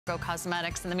Go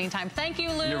Cosmetics in the meantime. Thank you,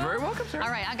 Lou. You're very welcome, sir.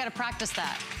 All right, I got to practice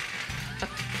that.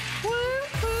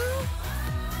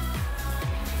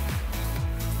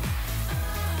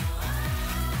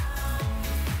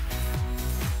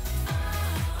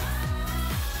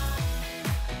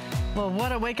 Well,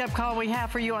 what a wake-up call we have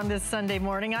for you on this Sunday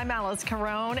morning. I'm Alice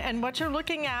Carone, and what you're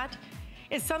looking at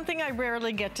is something I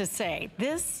rarely get to say.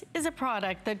 This is a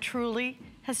product that truly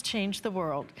has changed the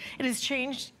world. It has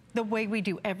changed the way we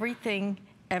do everything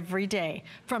every day,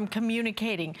 from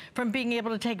communicating, from being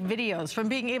able to take videos, from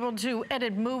being able to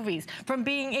edit movies, from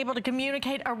being able to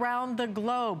communicate around the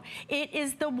globe. It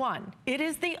is the one, it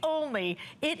is the only,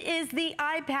 it is the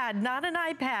iPad, not an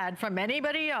iPad from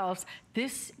anybody else.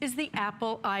 This is the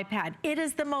Apple iPad. It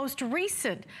is the most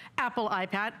recent Apple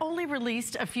iPad, only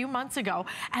released a few months ago.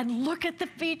 And look at the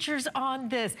features on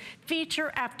this.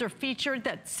 Feature after feature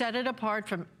that set it apart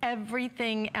from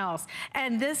everything else.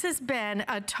 And this has been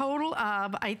a total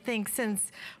of, I think,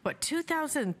 since, what,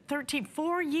 2013,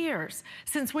 4 years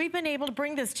since we've been able to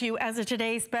bring this to you as a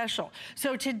Today Special.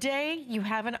 So today, you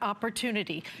have an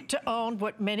opportunity to own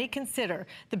what many consider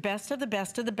the best of the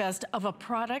best of the best of a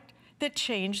product that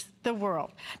changed the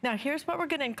world. Now, here's what we're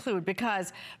gonna include,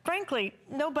 because frankly,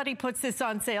 nobody puts this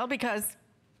on sale because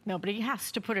nobody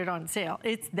has to put it on sale.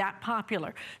 It's that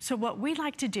popular. So what we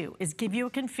like to do is give you a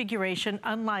configuration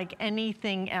unlike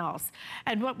anything else.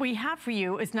 And what we have for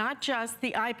you is not just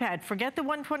the iPad. Forget the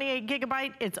 128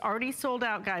 gigabyte. It's already sold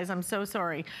out, guys. I'm so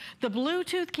sorry. The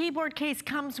Bluetooth keyboard case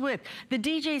comes with the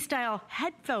DJ style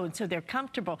headphones, so they're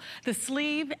comfortable. The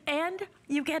sleeve, and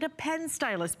you get a pen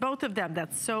stylus, both of them.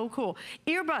 That's so cool.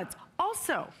 Earbuds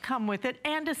also come with it,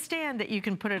 and a stand that you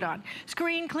can put it on.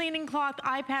 Screen cleaning cloth,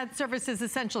 iPad services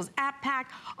essentials, app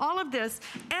pack, all of this,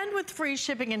 and with free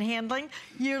shipping and handling.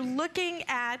 You're looking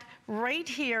at right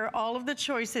here all of the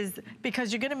choices,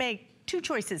 because you're gonna make 2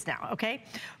 choices now, okay?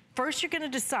 First, you're gonna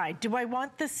decide, do I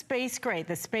want the space gray?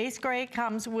 The space gray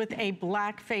comes with a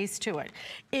black face to it.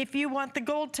 If you want the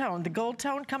gold tone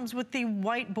comes with the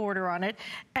white border on it,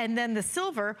 and then the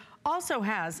silver also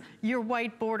has your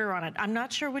white border on it. I'm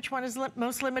not sure which one is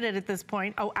most limited at this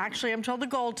point. Oh, actually, I'm told the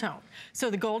gold tone. So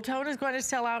the gold tone is going to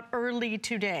sell out early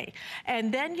today.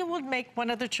 And then you will make one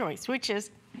other choice, which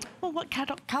is, well, what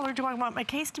color do I want my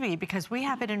case to be? Because we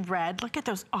have it in red. Look at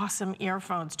those awesome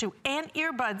earphones too, and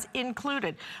earbuds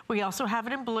included. We also have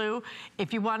it in blue.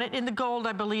 If you want it in the gold,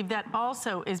 I believe that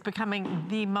also is becoming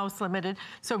the most limited.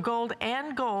 So gold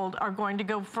and gold are going to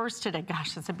go first today.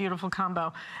 Gosh, that's a beautiful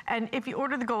combo. And if you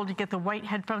order the gold, you get the white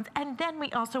headphones. And then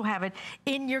we also have it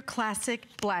in your classic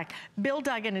black. Bill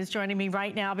Duggan is joining me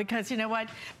right now, because you know what?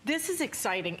 This is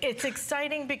exciting. It's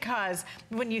exciting because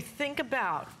when you think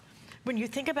about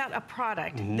a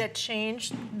product that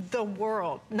changed the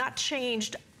world, not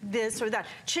changed this or that,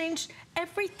 changed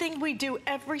everything we do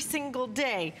every single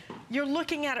day, you're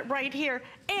looking at it right here,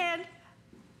 and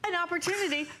an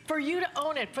opportunity for you to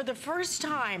own it for the first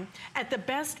time at the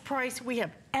best price we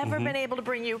have ever been able to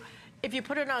bring you. If you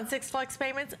put it on 6 flex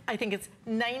payments, I think it's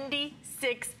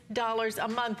 $96 a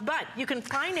month, but you can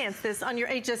finance this on your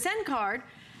HSN card.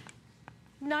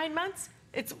 9 months,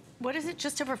 it's, what is it,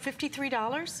 just over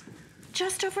 $53?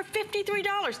 Just over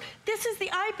 $53. This is the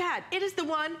iPad. It is the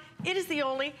one, it is the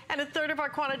only, and a third of our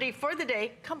quantity for the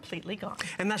day completely gone.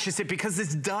 And that's just it, because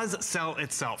this does sell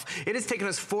itself. It has taken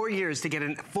us 4 years to get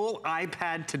a full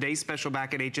iPad Today Special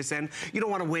back at HSN. You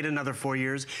don't want to wait another 4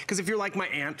 years, because if you're like my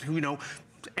aunt, who, you know,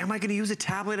 am I gonna use a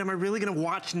tablet? Am I really gonna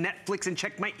watch Netflix and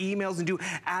check my emails and do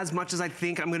as much as I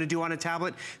think I'm gonna do on a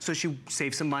tablet? So she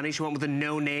saved some money. She went with a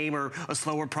no name or a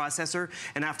slower processor.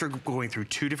 And after going through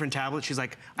 2 different tablets, she's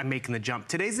like, I'm making the jump.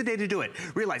 Today's the day to do it.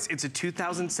 Realize it's a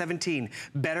 2017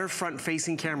 better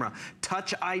front-facing camera.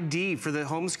 Touch ID for the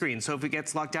home screen. So if it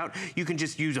gets locked out, you can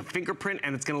just use a fingerprint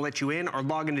and it's gonna let you in, or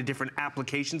log into different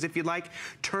applications if you'd like.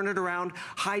 Turn it around,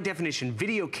 high definition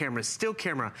video camera, still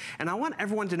camera. And I want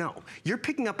everyone to know, you're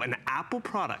picking up an Apple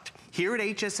product here at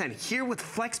HSN, here with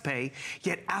FlexPay,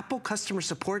 yet Apple customer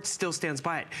support still stands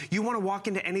by it. You want to walk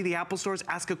into any of the Apple stores,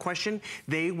 ask a question,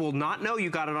 they will not know you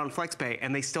got it on FlexPay,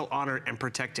 and they still honor it and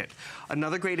protect it.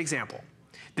 Another great example.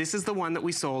 This is the one that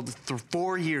we sold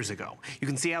 4 years ago. You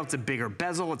can see how it's a bigger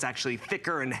bezel. It's actually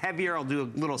thicker and heavier. I'll do a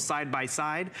little side by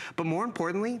side. But more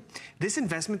importantly, this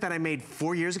investment that I made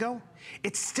 4 years ago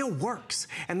it still works.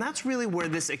 And that's really where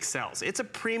this excels. It's a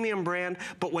premium brand,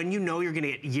 but when you know you're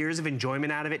gonna get years of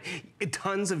enjoyment out of it,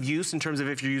 tons of use in terms of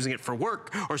if you're using it for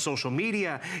work or social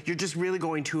media, you're just really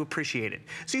going to appreciate it.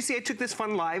 So you see, I took this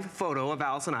fun live photo of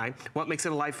Alice and I. What makes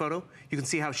it a live photo? You can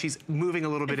see how she's moving a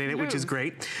little bit in it, which is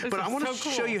great. But I wanna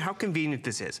show you how convenient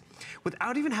this is.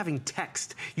 Without even having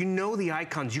text, you know the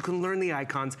icons. You can learn the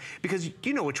icons because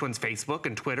you know which one's Facebook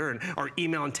and Twitter or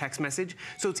email and text message.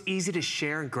 So it's easy to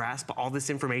share and grasp all this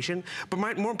information. But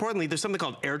more importantly, there's something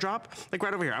called AirDrop. Like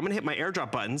right over here, I'm gonna hit my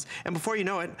AirDrop buttons, and before you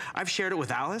know it, I've shared it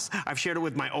with Alice. I've shared it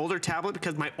with my older tablet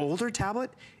because my older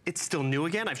tablet, it's still new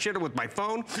again. I've shared it with my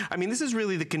phone. I mean, this is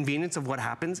really the convenience of what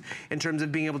happens in terms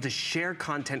of being able to share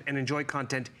content and enjoy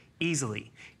content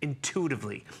easily,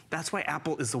 intuitively. That's why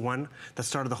Apple is the one that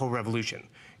started the whole revolution.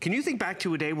 Can you think back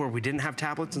to a day where we didn't have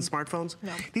tablets and smartphones?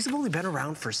 No. These have only been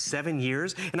around for 7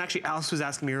 years. And actually, Alice was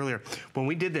asking me earlier, when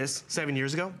we did this 7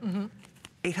 years ago,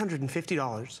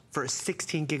 $850 for a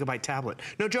 16 gigabyte tablet.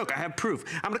 No joke, I have proof.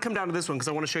 I'm gonna come down to this one because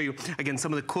I wanna show you, again,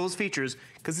 some of the coolest features,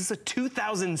 because it's a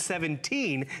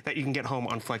 2017 that you can get home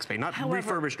on FlexPay, not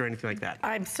refurbished or anything like that.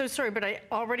 I'm so sorry, but I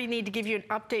already need to give you an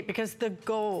update because the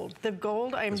gold,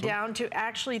 I'm down to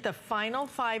actually the final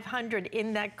 500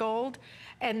 in that gold,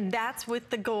 and that's with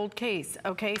the gold case,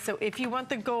 okay? So if you want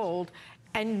the gold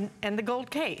and the gold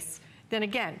case, then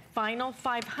again, final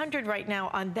 500 right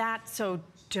now on that, so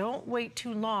don't wait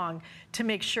too long to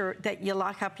make sure that you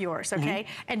lock up yours, okay?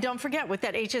 And don't forget, with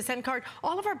that HSN card,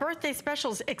 all of our birthday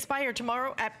specials expire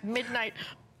tomorrow at midnight.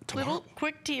 Little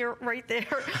quick tear right there.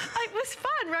 It was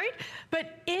fun, right?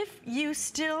 But if you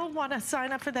still want to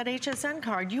sign up for that HSN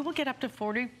card, you will get up to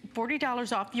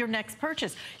 $40 off your next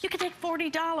purchase. You can take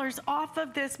 $40 off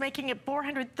of this, making it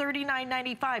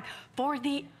 $439.95 for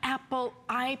the Apple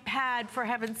iPad, for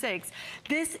heaven's sakes.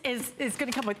 This is going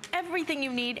to come with everything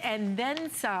you need and then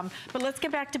some. But let's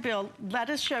get back to Bill. Let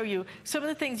us show you some of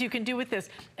the things you can do with this.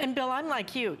 And Bill, I'm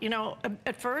like you. You know,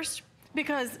 at first,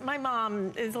 because my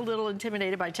mom is a little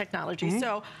intimidated by technology,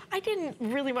 so I didn't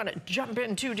really want to jump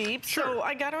in too deep. So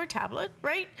I got her a tablet,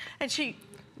 right? And she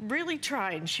really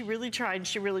tried, she really tried.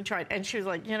 And she was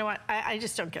like, you know what, I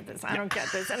just don't get this. I don't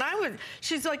get this. And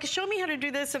she's like, show me how to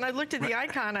do this. And I looked at the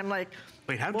icon, I'm like,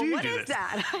 wait, how do you do this? What is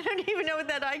that? I don't even know what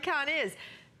that icon is.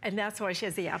 And that's why she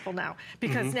has the Apple now.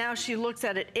 Because now she looks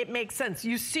at it, it makes sense.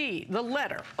 You see the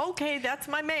letter. Okay, that's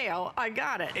my mail. I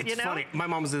got it. It's funny. My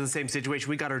mom was in the same situation.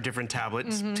 We got her different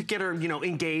tablets to get her, you know,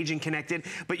 engaged and connected.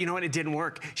 But you know what? It didn't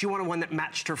work. She wanted one that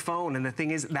matched her phone. And the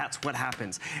thing is, that's what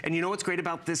happens. And you know what's great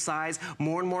about this size?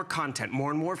 More and more content,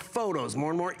 more and more photos, more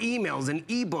and more emails and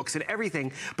ebooks and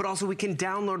everything. But also we can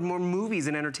download more movies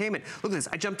and entertainment. Look at this.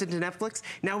 I jumped into Netflix.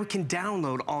 Now we can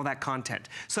download all that content.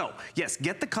 So yes,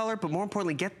 get the color, but more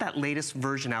importantly, get that latest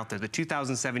version out there, the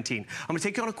 2017. I'm gonna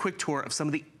take you on a quick tour of some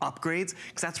of the upgrades,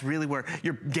 because that's really where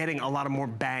you're getting a lot of more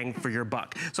bang for your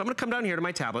buck. So I'm gonna come down here to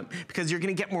my tablet, because you're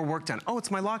gonna get more work done. Oh,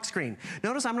 it's my lock screen.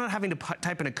 Notice I'm not having to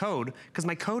type in a code, because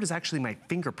my code is actually my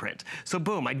fingerprint. So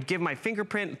boom, I give my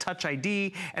fingerprint, Touch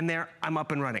ID, and there, I'm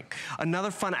up and running.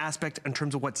 Another fun aspect in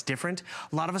terms of what's different,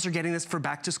 a lot of us are getting this for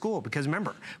back to school, because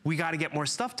remember, we gotta get more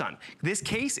stuff done. This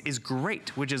case is great,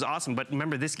 which is awesome, but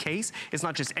remember, this case is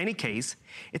not just any case,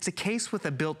 it's a case with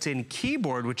a built-in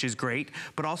keyboard, which is great,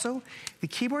 but also the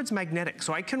keyboard's magnetic,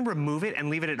 so I can remove it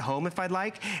and leave it at home if I'd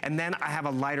like, and then I have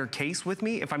a lighter case with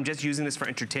me if I'm just using this for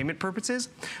entertainment purposes.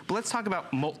 But let's talk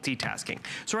about multitasking.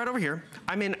 So right over here,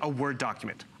 I'm in a Word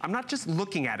document. I'm not just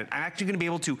looking at it, I'm actually gonna be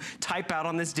able to type out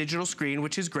on this digital screen,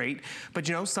 which is great, but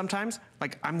you know, sometimes,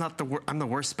 like I'm the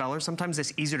worst speller, sometimes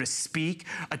it's easier to speak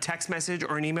a text message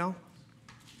or an email.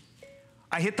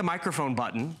 I hit the microphone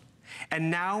button,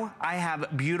 and now I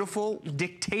have beautiful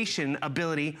dictation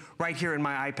ability right here in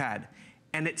my iPad.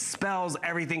 And it spells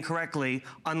everything correctly,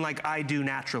 unlike I do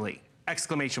naturally.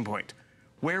 Exclamation point.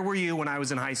 Where were you when I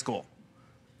was in high school?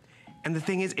 And the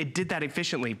thing is, it did that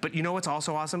efficiently. But you know what's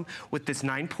also awesome? With this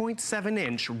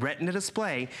 9.7-inch Retina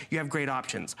display, you have great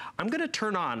options. I'm gonna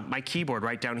turn on my keyboard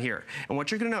right down here. And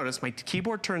what you're gonna notice, my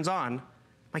keyboard turns on,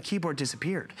 my keyboard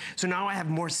disappeared. So now I have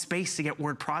more space to get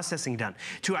word processing done,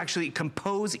 to actually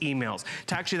compose emails,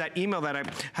 to actually that email that I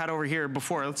had over here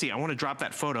before. Let's see, I wanna drop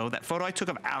that photo I took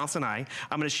of Alice and I.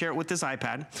 I'm gonna share it with this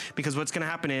iPad, because what's gonna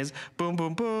happen is, boom,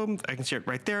 boom, boom, I can share it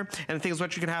right there. And the thing is,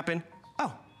 what's gonna happen?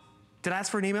 Oh, did I ask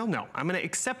for an email? No, I'm gonna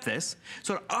accept this,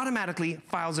 so it automatically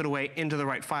files it away into the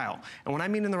right file. And when I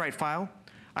mean in the right file,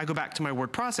 I go back to my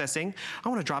word processing, I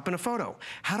wanna drop in a photo.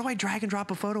 How do I drag and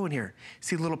drop a photo in here?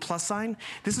 See the little plus sign?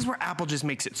 This is where Apple just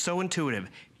makes it so intuitive.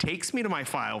 Takes me to my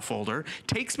file folder,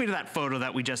 takes me to that photo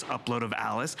that we just uploaded of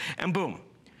Alice, and boom.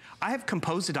 I have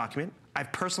composed a document,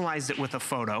 I've personalized it with a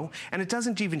photo, and it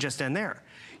doesn't even just end there.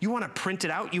 You wanna print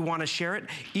it out, you wanna share it,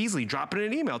 easily drop it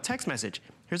in an email, text message.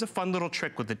 Here's a fun little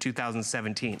trick with the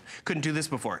 2017. Couldn't do this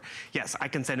before. Yes, I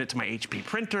can send it to my HP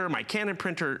printer, my Canon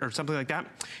printer, or something like that.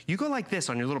 You go like this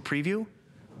on your little preview,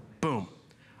 boom.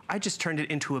 I just turned it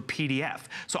into a PDF.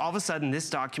 So all of a sudden, this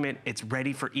document, it's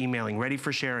ready for emailing, ready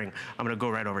for sharing. I'm gonna go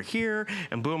right over here,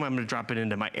 and boom, I'm gonna drop it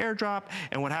into my AirDrop,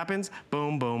 and what happens?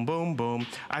 Boom, boom, boom, boom.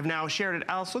 I've now shared it.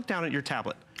 Alice, look down at your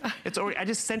tablet. It's already, I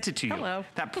just sent it to you. Hello.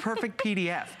 That perfect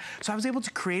PDF. So I was able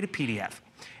to create a PDF.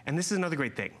 And this is another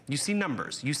great thing. You see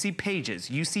numbers, you see pages,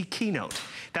 you see Keynote.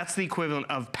 That's the equivalent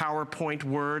of PowerPoint,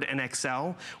 Word, and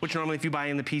Excel, which normally if you buy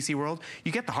in the PC world,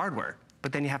 you get the hardware,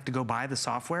 but then you have to go buy the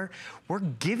software. We're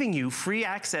giving you free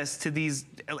access to these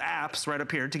apps right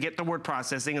up here to get the word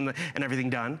processing and everything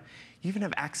done. You even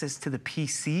have access to the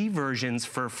PC versions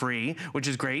for free, which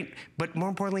is great, but more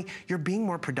importantly, you're being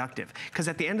more productive. Because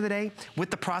at the end of the day, with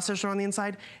the processor on the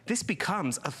inside, this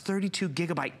becomes a 32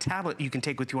 gigabyte tablet you can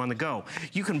take with you on the go.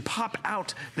 You can pop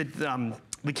out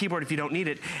the keyboard if you don't need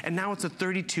it, and now it's a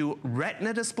 32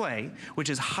 Retina display,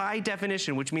 which is high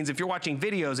definition, which means if you're watching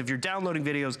videos, if you're downloading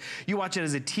videos, you watch it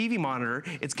as a TV monitor,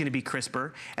 it's gonna be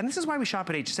crisper. And this is why we shop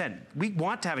at HSN. We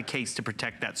want to have a case to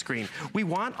protect that screen. We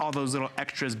want all those little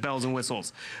extras, bells and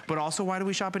whistles. But also, why do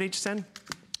we shop at HSN?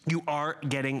 You are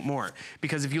getting more.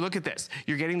 Because if you look at this,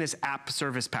 you're getting this app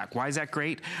service pack. Why is that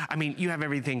great? I mean, you have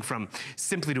everything from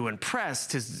Simply to Impress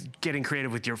to getting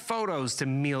creative with your photos to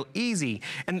Meal Easy.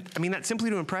 And I mean, that Simply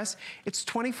to Impress, it's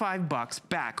 25 bucks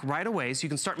back right away so you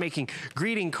can start making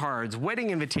greeting cards,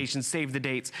 wedding invitations, save the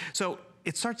dates. So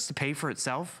it starts to pay for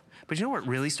itself. But you know what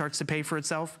really starts to pay for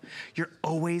itself? You're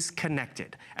always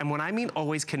connected. And when I mean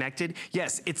always connected,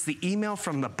 yes, it's the email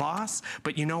from the boss,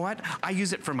 but you know what? I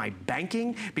use it for my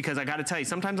banking because I gotta tell you,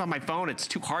 sometimes on my phone, it's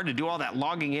too hard to do all that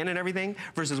logging in and everything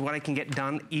versus what I can get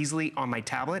done easily on my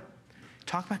tablet.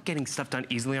 Talk about getting stuff done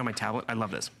easily on my tablet. I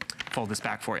love this. Fold this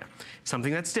back for you.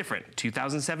 Something that's different,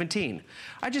 2017.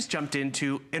 I just jumped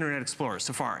into Internet Explorer,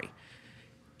 Safari.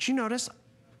 Did you notice?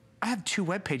 I have 2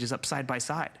 web pages up side by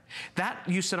side. That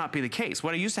used to not be the case.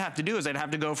 What I used to have to do is I'd have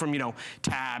to go from, you know,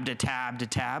 tab to tab to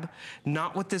tab.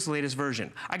 Not with this latest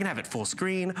version. I can have it full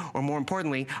screen, or more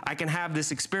importantly, I can have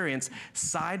this experience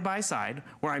side by side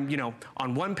where I'm, you know,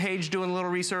 on one page doing a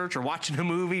little research or watching a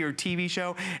movie or TV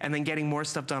show and then getting more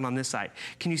stuff done on this side.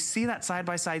 Can you see that side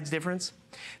by side difference?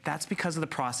 That's because of the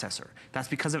processor. That's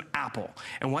because of Apple.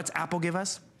 And what's Apple give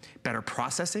us? Better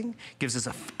processing, gives us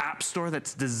an app store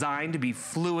that's designed to be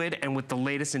fluid and with the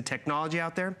latest in technology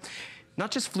out there. Not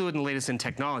just fluid and latest in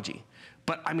technology,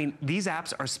 but I mean, these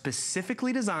apps are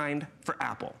specifically designed for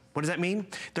Apple. What does that mean?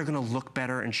 They're gonna look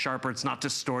better and sharper. It's not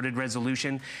distorted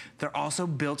resolution. They're also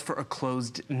built for a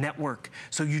closed network,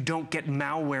 so you don't get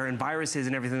malware and viruses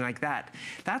and everything like that.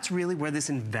 That's really where this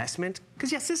investment,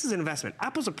 because yes, this is an investment.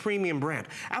 Apple's a premium brand.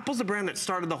 Apple's the brand that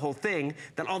started the whole thing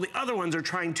that all the other ones are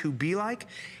trying to be like,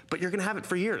 but you're gonna have it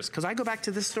for years, because I go back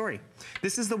to this story.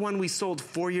 This is the one we sold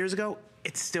 4 years ago.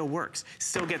 It still works,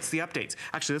 still gets the updates.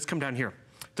 Actually, let's come down here.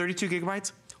 32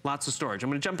 gigabytes, lots of storage. I'm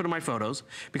gonna jump into my photos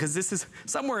because this is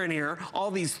somewhere in here,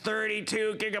 all these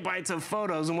 32 gigabytes of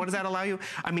photos. And what does that allow you?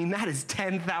 I mean, that is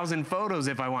 10,000 photos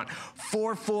if I want.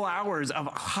 4 full hours of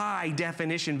high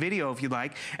definition video if you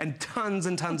like, and tons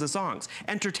of songs,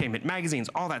 entertainment, magazines,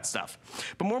 all that stuff.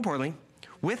 But more importantly,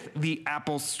 with the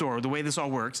Apple Store, the way this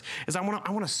all works is I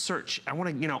wanna search. I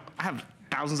wanna, you know, I have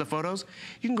thousands of photos.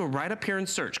 You can go right up here and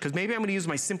search, because maybe I'm gonna use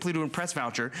my Simply to Impress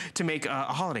voucher to make a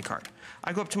holiday card.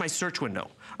 I go up to my search window.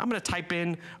 I'm gonna type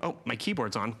in, oh, my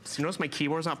keyboard's on. So you notice my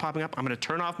keyboard's not popping up? I'm gonna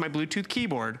turn off my Bluetooth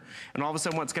keyboard, and all of a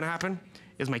sudden what's gonna happen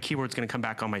is my keyboard's gonna come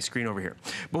back on my screen over here.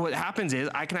 But what happens is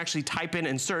I can actually type in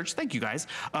and search, thank you guys,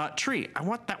 tree. I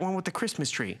want that one with the Christmas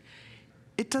tree.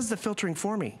 It does the filtering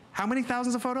for me. How many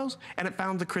thousands of photos? And it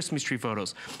found the Christmas tree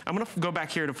photos. I'm gonna go back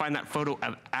here to find that photo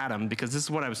of Adam, because this is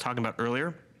what I was talking about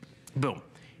earlier. Boom.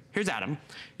 Here's Adam.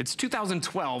 It's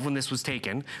 2012 when this was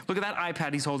taken. Look at that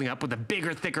iPad he's holding up with a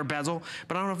bigger, thicker bezel.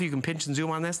 But I don't know if you can pinch and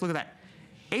zoom on this. Look at that.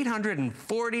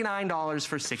 $849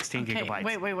 for 16 gigabytes.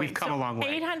 Wait. We've come a long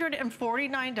way.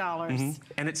 $849.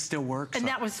 And it still works. And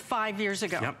that was 5 years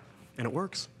ago. Yep, and it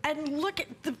works. And look,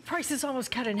 at the price is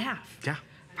almost cut in half. Yeah.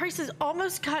 Price is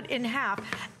almost cut in half.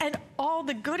 And all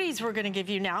the goodies we're gonna give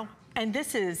you now, and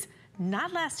this is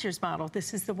not last year's model.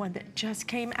 This is the one that just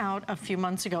came out a few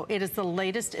months ago. It is the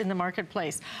latest in the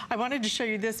marketplace. I wanted to show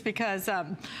you this because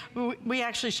we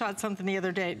actually shot something the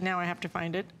other day. Now I have to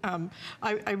find it.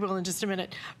 I will in just a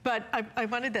minute. But I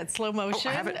wanted that slow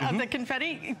motion of the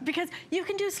confetti because you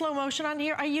can do slow motion on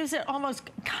here. I use it almost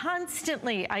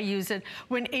constantly. I use it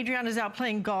when Adriana's out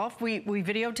playing golf. We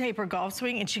videotape her golf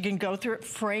swing and she can go through it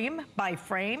frame by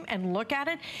frame and look at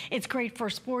it. It's great for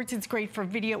sports. It's great for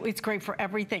video. It's great for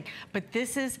everything. But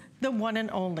this is the one and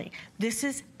only. This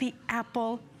is the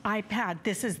Apple iPad.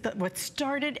 This is what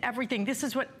started everything. This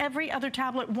is what every other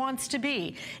tablet wants to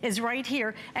be, is right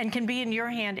here and can be in your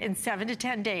hand in 7 to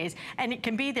 10 days. And it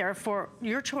can be there for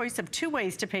your choice of 2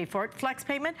 ways to pay for it. Flex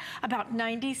payment, about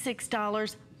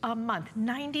 $96 a month,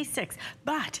 96.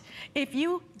 But if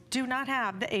you do not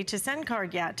have the HSN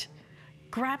card yet,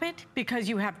 grab it because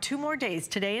you have 2 more days,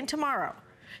 today and tomorrow,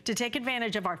 to take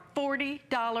advantage of our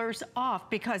 $40 off,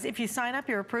 because if you sign up,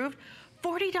 you're approved.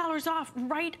 $40 off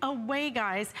right away,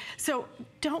 guys. So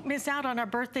don't miss out on our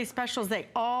birthday specials. They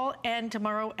all end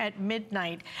tomorrow at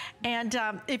midnight. And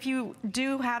if you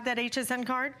do have that HSN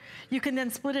card, you can then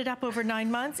split it up over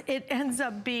 9 months. It ends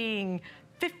up being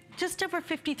just over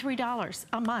 $53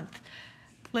 a month.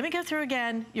 Let me go through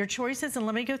again your choices, and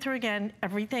let me go through again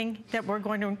everything that we're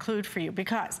going to include for you,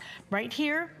 because right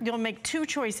here, you'll make 2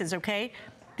 choices, okay?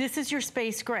 This is your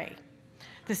space gray.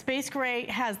 The space gray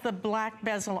has the black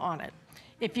bezel on it.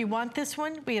 If you want this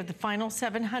one, we have the final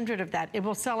 700 of that. It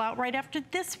will sell out right after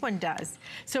this one does.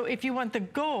 So if you want the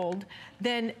gold,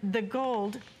 then the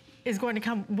gold is going to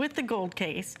come with the gold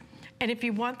case. And if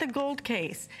you want the gold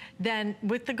case, then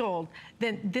with the gold,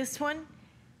 then this one,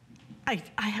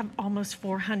 I have almost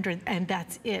 400, and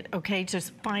that's it, okay?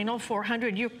 Just final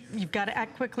 400. You've got to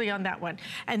act quickly on that one.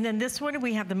 And then this one,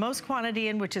 we have the most quantity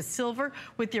in, which is silver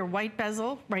with your white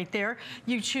bezel right there.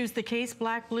 You choose the case,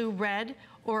 black, blue, red,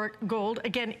 or gold.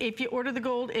 Again, if you order the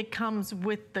gold, it comes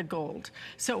with the gold.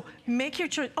 So make your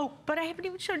choice. Oh, but I haven't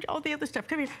even showed you all the other stuff.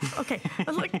 Come here. Okay,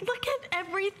 look at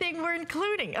everything we're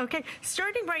including, okay?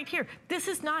 Starting right here, this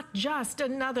is not just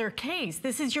another case.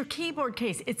 This is your keyboard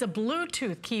case. It's a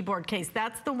Bluetooth keyboard case.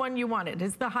 That's the one you want. It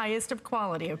is the highest of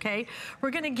quality, okay?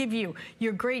 We're gonna give you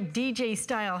your great DJ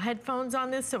style headphones on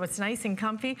this, so it's nice and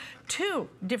comfy. 2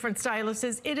 different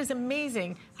styluses. It is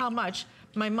amazing how much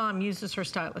my mom uses her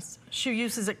stylus. She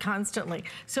uses it constantly.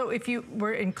 So if you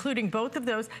were including both of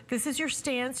those, this is your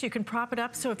stance. You can prop it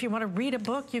up. So if you want to read a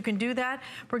book, you can do that.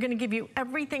 We're going to give you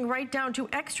everything right down to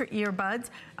extra earbuds,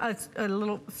 a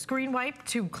little screen wipe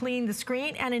to clean the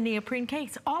screen, and a neoprene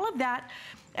case. All of that.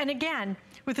 And again,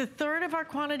 with 1/3 of our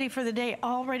quantity for the day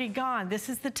already gone, this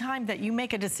is the time that you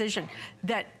make a decision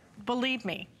that, believe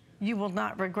me, you will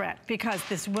not regret, because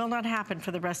this will not happen for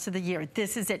the rest of the year.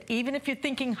 This is it. Even if you're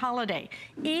thinking holiday,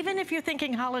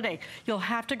 you'll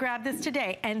have to grab this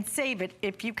today and save it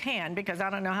if you can, because I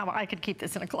don't know how I could keep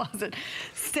this in a closet.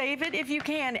 Save it if you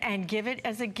can and give it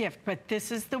as a gift. But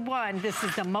this is the one. This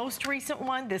is the most recent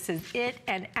one. This is it.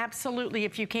 And absolutely,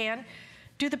 if you can,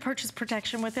 do the purchase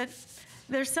protection with it.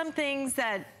 There's some things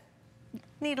that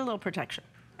need a little protection.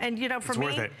 And you know, for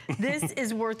me, this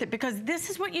is worth it, because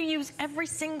this is what you use every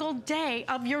single day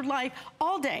of your life,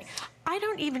 all day. I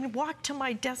don't even walk to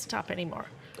my desktop anymore.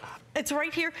 It's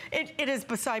right here. It is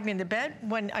beside me in the bed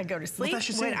when I go to sleep,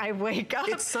 when I wake up.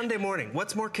 It's Sunday morning.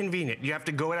 What's more convenient? You have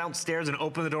to go downstairs and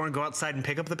open the door and go outside and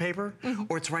pick up the paper?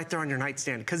 Or it's right there on your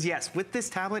nightstand? Because yes, with this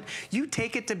tablet, you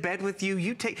take it to bed with you.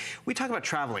 We talk about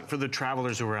traveling for the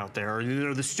travelers who are out there, or you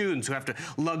know, the students who have to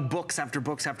lug books after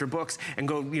books after books and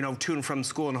go, you know, to and from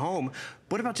school and home.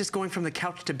 What about just going from the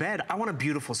couch to bed? I want a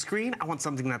beautiful screen. I want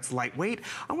something that's lightweight.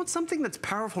 I want something that's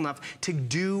powerful enough to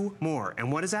do more.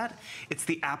 And what is that? It's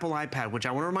the Apple iPad, which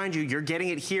I want to remind you, you're getting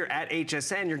it here at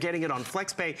HSN. You're getting it on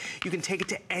FlexPay. You can take it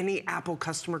to any Apple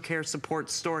customer care support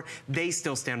store. They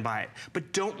still stand by it.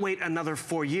 But don't wait another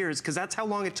 4 years, because that's how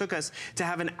long it took us to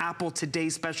have an Apple Today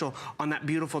special on that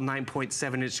beautiful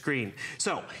 9.7-inch screen.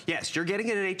 So yes, you're getting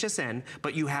it at HSN,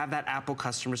 but you have that Apple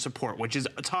customer support, which is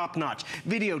top-notch.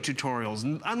 Video tutorials,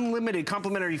 unlimited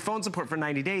complimentary phone support for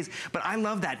 90 days. But I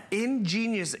love that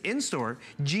in-store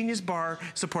Genius Bar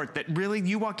support, that really,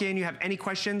 you walk in, you have any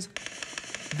questions,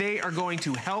 they are going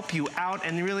to help you out,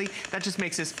 and really, that just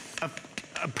makes this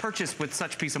a purchase with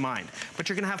such peace of mind. But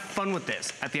you're gonna have fun with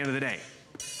this at the end of the day.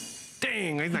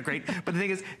 Dang, isn't that great? But the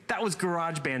thing is, that was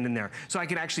GarageBand in there. So I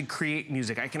can actually create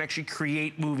music. I can actually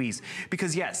create movies.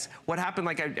 Because yes, what happened,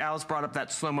 like Alice brought up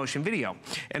that slow motion video.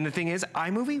 And the thing is,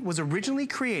 iMovie was originally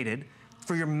created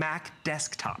for your Mac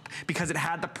desktop because it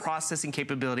had the processing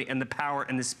capability and the power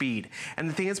and the speed. And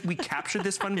the thing is, we captured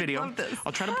this fun video. love this.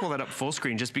 I'll try to pull that up full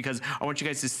screen just because I want you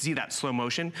guys to see that slow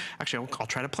motion. Actually, I'll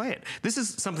try to play it. This is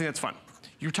something that's fun.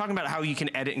 You're talking about how you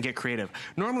can edit and get creative.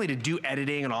 Normally to do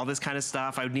editing and all this kind of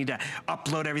stuff, I would need to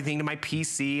upload everything to my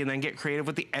PC and then get creative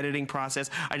with the editing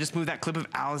process. I just moved that clip of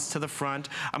Alice to the front.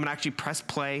 I'm gonna actually press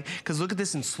play, because look at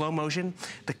this in slow motion.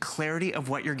 The clarity of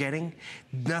what you're getting,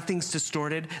 nothing's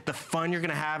distorted. The fun you're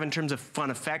gonna have in terms of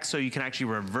fun effects, so you can actually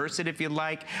reverse it if you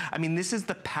like. I mean, this is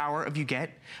the power of you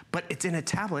get, but it's in a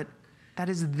tablet that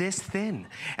is this thin.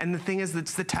 And the thing is,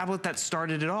 it's the tablet that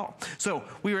started it all. So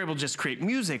we were able to just create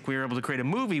music, we were able to create a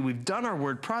movie, we've done our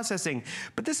word processing,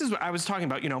 but this is what I was talking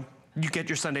about, you know, you get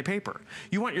your Sunday paper.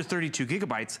 You want your 32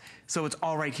 gigabytes, so it's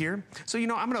all right here. So, you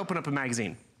know, I'm gonna open up a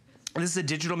magazine. This is a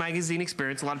digital magazine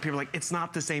experience. A lot of people are like, it's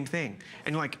not the same thing.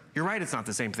 And you're like, you're right, it's not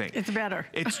the same thing. It's better.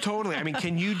 It's totally, I mean,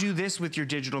 can you do this with your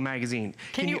digital magazine?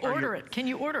 Can you order it? Can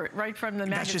you order it right from the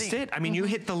magazine? That's just it. I mean, you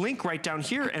hit the link right down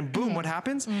here and boom, what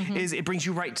happens is it brings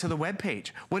you right to the web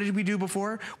page. What did we do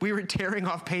before? We were tearing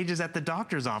off pages at the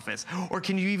doctor's office. Or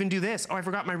can you even do this? Oh, I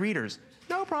forgot my readers.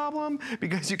 No problem,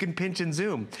 because you can pinch and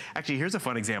zoom. Actually, here's a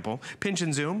fun example. Pinch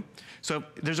and zoom. So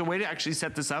there's a way to actually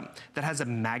set this up that has a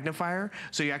magnifier.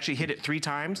 So you actually hit it 3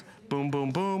 times, boom, boom,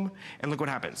 boom, and look what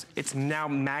happens. It's now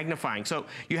magnifying. So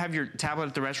you have your tablet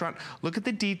at the restaurant. Look at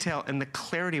the detail and the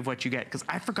clarity of what you get, because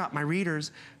I forgot my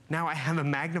readers. Now I have a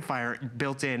magnifier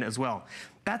built in as well.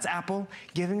 That's Apple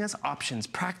giving us options,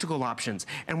 practical options.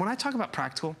 And when I talk about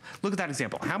practical, look at that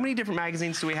example. How many different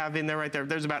magazines do we have in there right there?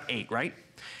 There's about 8, right?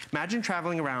 Imagine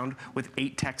traveling around with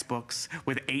 8 textbooks,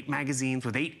 with 8 magazines,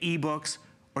 with 8 ebooks,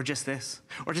 or just this,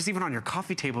 or just even on your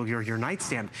coffee table, your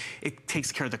nightstand. It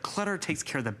takes care of the clutter, takes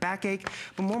care of the backache,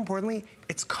 but more importantly,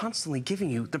 it's constantly giving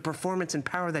you the performance and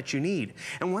power that you need.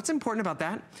 And what's important about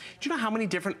that, do you know how many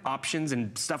different options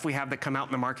and stuff we have that come out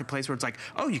in the marketplace where it's like,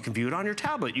 oh, you can view it on your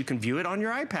tablet, you can view it on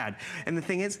your iPad. And the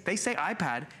thing is, they say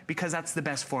iPad because that's the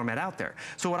best format out there.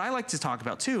 So what I like to talk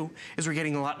about too, is we're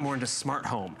getting a lot more into smart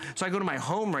home. So I go to my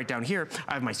home right down here,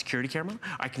 I have my security camera,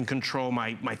 I can control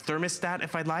my thermostat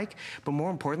if I'd like, but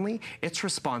more importantly, it's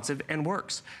responsive and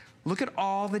works. Look at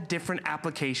all the different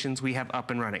applications we have up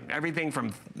and running. Everything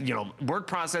from, you know, word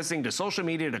processing to social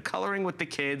media to coloring with the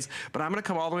kids. But I'm gonna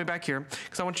come all the way back here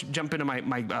because I want you to jump into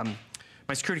my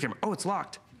security camera. Oh, it's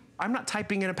locked. I'm not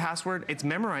typing in a password, it's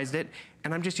memorized it,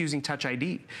 and I'm just using Touch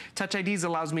ID. Touch ID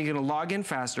allows me to log in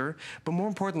faster, but more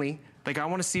importantly, like I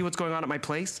wanna see what's going on at my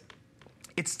place.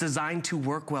 It's designed to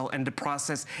work well and to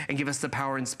process and give us the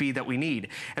power and speed that we need.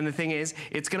 And the thing is,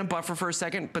 it's gonna buffer for a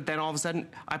second, but then all of a sudden,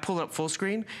 I pull it up full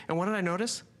screen, and what did I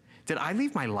notice? Did I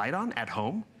leave my light on at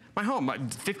home? My home,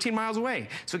 15 miles away.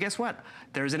 So guess what?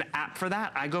 There's an app for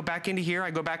that. I go back into here,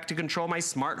 I go back to control my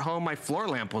smart home, my floor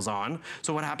lamp was on.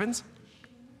 So what happens?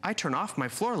 I turn off my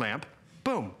floor lamp,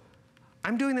 boom.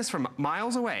 I'm doing this from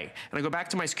miles away, and I go back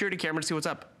to my security camera to see what's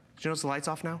up. Did you notice the light's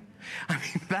off now? I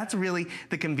mean, that's really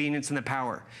the convenience and the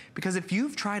power. Because if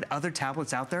you've tried other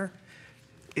tablets out there,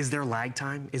 is there lag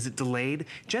time? Is it delayed?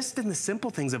 Just in the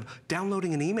simple things of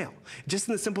downloading an email. Just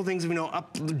in the simple things of, you know,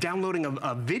 downloading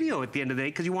a video at the end of the day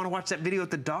because you want to watch that video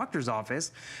at the doctor's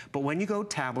office. But when you go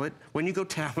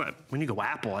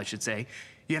Apple, I should say,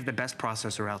 you have the best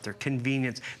processor out there,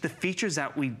 convenience, the features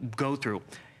that we go through.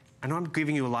 I know I'm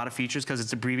giving you a lot of features because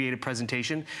it's abbreviated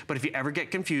presentation, but if you ever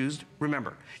get confused,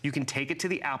 remember, you can take it to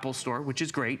the Apple Store, which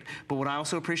is great, but what I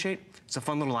also appreciate, it's a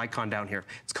fun little icon down here.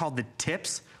 It's called the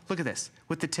tips. Look at this.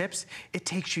 With the tips, it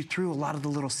takes you through a lot of the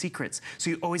little secrets, so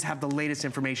you always have the latest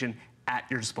information at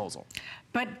your disposal.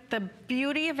 But the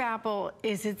beauty of Apple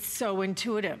is it's so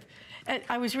intuitive.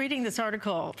 I was reading this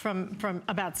article from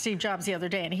about Steve Jobs the other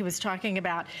day, and he was talking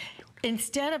about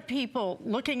instead of people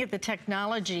looking at the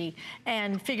technology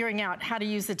and figuring out how to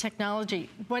use the technology,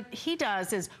 what he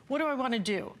does is, what do I want to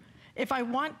do? If I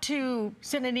want to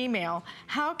send an email,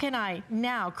 how can I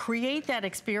now create that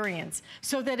experience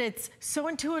so that it's so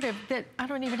intuitive that I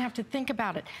don't even have to think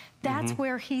about it? That's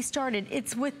where he started.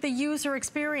 It's with the user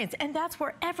experience, and that's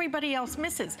where everybody else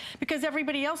misses, because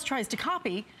everybody else tries to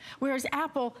copy, whereas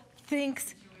Apple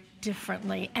thinks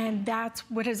differently, and that's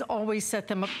what has always set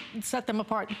them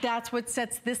apart. That's what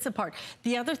sets this apart.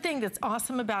 The other thing that's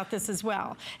awesome about this as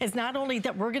well is not only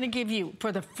that we're going to give you,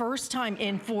 for the first time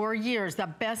in 4 years, the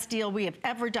best deal we have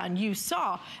ever done. You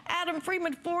saw Adam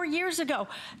Freeman 4 years ago.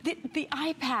 The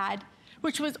iPad,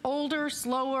 which was older,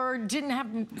 slower, didn't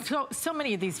have so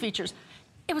many of these features.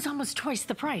 It was almost twice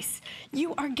the price.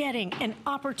 You are getting an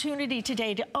opportunity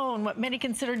today to own what many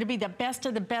consider to be the best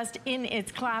of the best in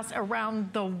its class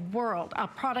around the world, a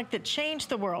product that changed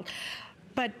the world.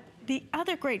 But the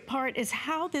other great part is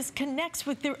how this connects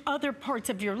with the other parts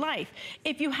of your life.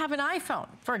 If you have an iPhone,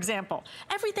 for example,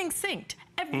 everything's synced.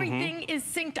 Everything is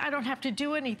synced. I don't have to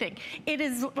do anything. It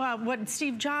is what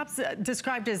Steve Jobs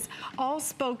described as all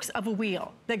spokes of a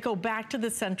wheel that go back to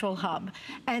the central hub.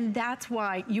 And that's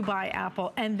why you buy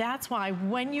Apple. And that's why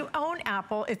when you own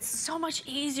Apple, it's so much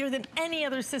easier than any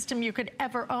other system you could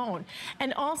ever own.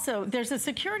 And also, there's a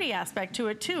security aspect to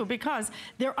it too, because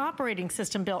their operating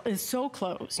system bill is so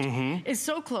closed. Is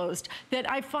so closed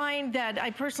that I find that I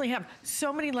personally have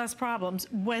so many less problems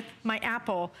with my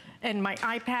Apple and my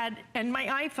iPad and my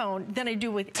iPhone than I do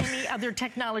with any other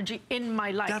technology in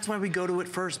my life. That's why we go to it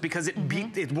first, because it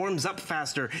it warms up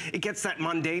faster. It gets that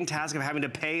mundane task of having to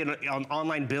pay an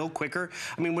online bill quicker.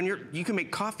 I mean, when you can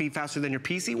make coffee faster than your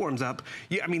PC warms up.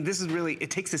 I mean, this is really,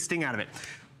 it takes the sting out of it.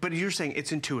 But you're saying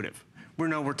it's intuitive. We're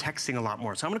texting a lot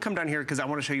more. So I'm gonna come down here because I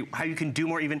wanna show you how you can do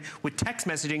more even with text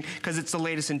messaging, because it's the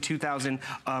latest in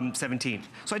 2017.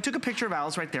 So I took a picture of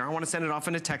Alice right there. I wanna send it off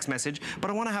in a text message, but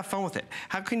I wanna have fun with it.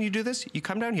 How can you do this? You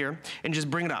come down here and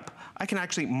just bring it up. I can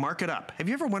actually mark it up. Have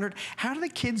you ever wondered, how do the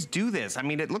kids do this? I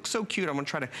mean, it looks so cute. I'm gonna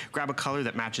try to grab a color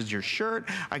that matches your shirt.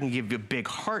 I can give you a big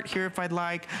heart here if I'd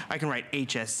like. I can write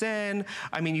HSN.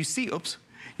 I mean, you see, oops.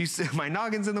 You see my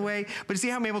noggin's in the way, but you see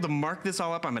how I'm able to mark this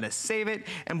all up? I'm gonna save it,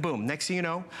 and boom, next thing you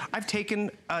know, I've taken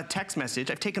a text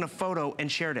message, I've taken a photo and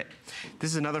shared it.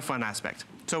 This is another fun aspect.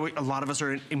 So a lot of us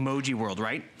are in emoji world,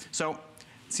 right? So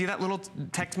see that little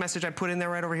text message I put in there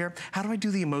right over here? How do I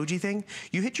do the emoji thing?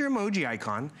 You hit your emoji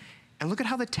icon, and look at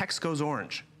how the text goes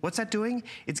orange. What's that doing?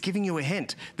 It's giving you a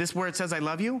hint. This where it says I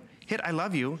love you, hit I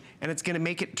love you, and it's gonna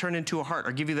make it turn into a heart,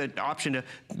 or give you the option to,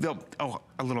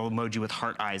 a little emoji with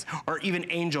heart eyes, or even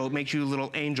angel, it makes you a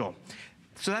little angel.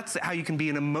 So that's how you can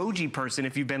be an emoji person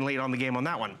if you've been late on the game on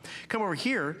that one. Come over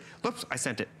here, oops, I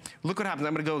sent it. Look what happens,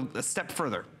 I'm gonna go a step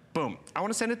further. Boom, I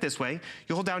wanna send it this way.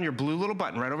 You hold down your blue little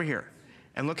button right over here.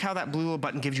 And look how that blue little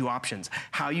button gives you options.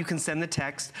 How you can send the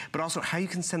text, but also how you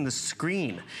can send the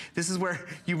screen. This is where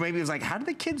you maybe was like, how do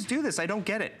the kids do this? I don't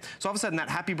get it. So all of a sudden that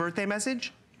happy birthday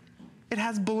message, it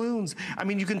has balloons. I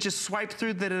mean, you can just swipe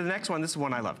through the next one. This is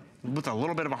one I love, with a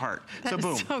little bit of a heart. That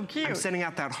is so cute. I'm sending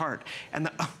out that heart. And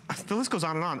the list goes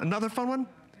on and on. Another fun one,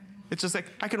 it's just like,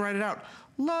 I can write it out.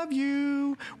 Love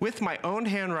you, with my own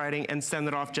handwriting, and send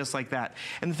it off just like that.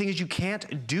 And the thing is, you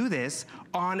can't do this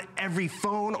on every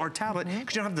phone or tablet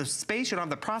because you don't have the space, you don't have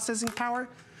the processing power.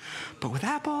 But with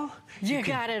Apple, you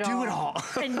got it all. Do it all.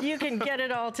 And you can get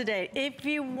it all today. If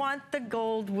you want the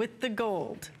gold with the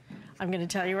gold, I'm going to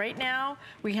tell you right now,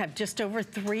 we have just over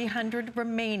 300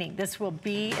 remaining. This will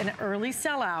be an early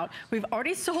sellout. We've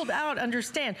already sold out,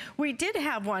 understand. We did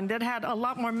have one that had a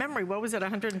lot more memory. What was it,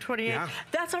 128? Yeah.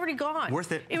 That's already gone.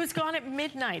 Worth it. It was gone at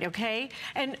midnight, okay?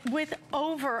 And with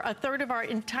over a third of our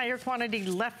entire quantity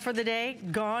left for the day,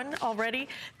 gone already,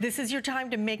 this is your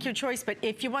time to make your choice. But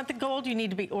if you want the gold, you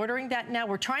need to be ordering that now.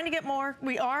 We're trying to get more.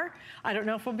 We are. I don't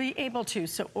know if we'll be able to,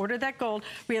 so order that gold.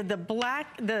 We have the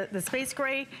black, the space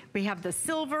gray, we have the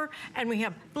silver, and we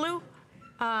have blue,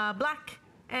 black,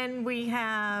 and we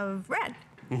have red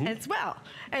as well.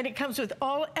 And it comes with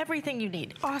everything you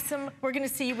need. Awesome. We're going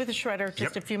to see you with a shredder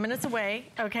just a few minutes away,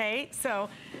 okay? So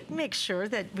make sure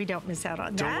that we don't miss out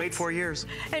on that. Don't wait 4 years.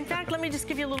 In fact, let me just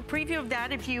give you a little preview of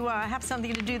that. If you have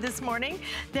something to do this morning,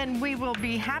 then we will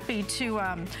be happy to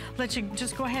let you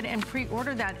just go ahead and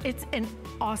pre-order that. It's an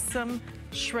awesome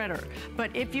shredder.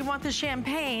 But if you want the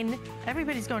champagne,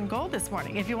 everybody's going gold this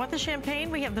morning. If you want the champagne,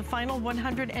 we have the final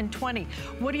 120.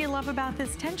 What do you love about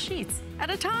this? 10 sheets at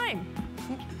a time.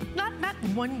 Not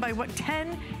one by one,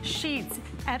 10 sheets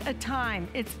at a time.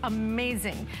 It's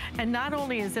amazing. And not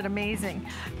only is it amazing,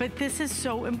 but this is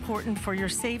so important for your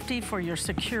safety, for your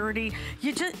security.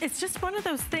 It's just one of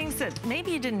those things that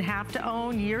maybe you didn't have to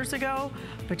own years ago,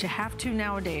 but you have to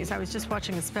nowadays. I was just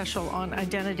watching a special on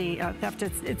identity theft.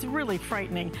 It's really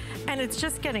frightening. And it's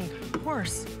just getting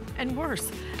worse and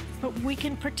worse. But we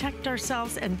can protect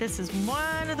ourselves, and this is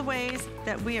one of the ways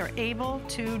that we are able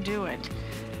to do it.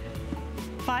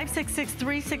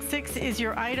 566366 is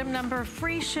your item number.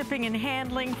 Free shipping and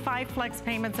handling, 5 flex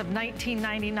payments of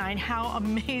 $19.99. How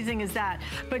amazing is that?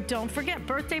 But don't forget,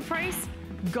 birthday price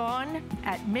gone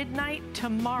at midnight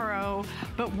tomorrow.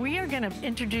 But we are going to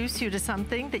introduce you to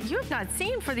something that you have not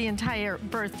seen for the entire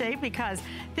birthday, because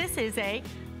this is a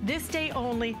this day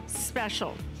only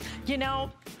special. You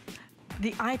know,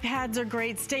 the iPads are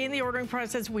great. Stay in the ordering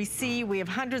process. We have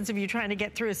hundreds of you trying to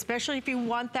get through, especially if you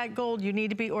want that gold. You need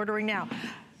to be ordering now.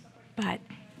 But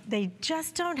they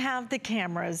just don't have the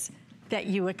cameras that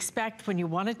you expect when you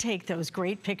want to take those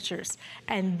great pictures.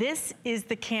 And this is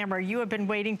the camera you have been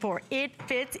waiting for. It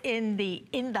fits in the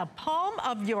palm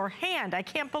of your hand. I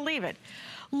can't believe it.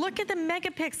 Look at the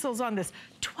megapixels on this.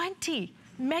 20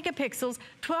 megapixels,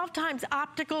 12 times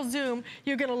optical zoom.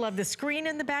 You're gonna love the screen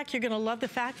in the back. You're gonna love the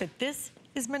fact that this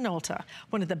is Minolta,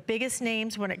 one of the biggest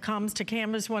names when it comes to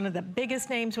cameras, one of the biggest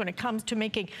names when it comes to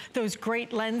making those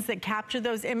great lenses that capture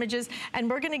those images. And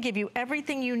we're gonna give you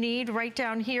everything you need right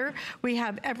down here. We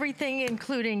have everything,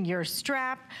 including your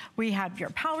strap, we have your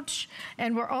pouch,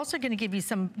 and we're also gonna give you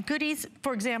some goodies.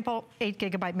 For example,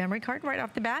 8GB memory card right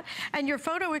off the bat, and your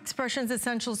Photo Expressions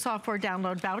Essential Software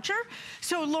download voucher.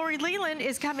 So Lori Leland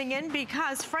is coming in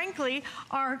because, frankly,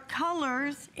 our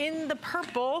colors in the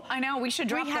purple. I know, we should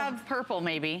drop the purple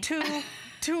maybe.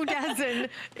 Two dozen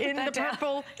in the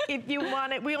purple if you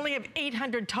want it. We only have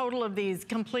 800 total of these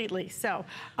completely. So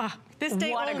this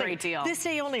day what only. A great deal. This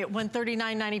day only at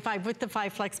 $139.95 with the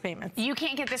 5 flex payments. You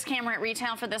can't get this camera at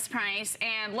retail for this price.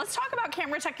 And let's talk about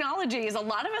camera technologies. A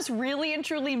lot of us really and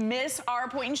truly miss our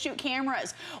point and shoot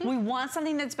cameras. We want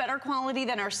something that's better quality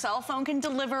than our cell phone can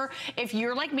deliver. If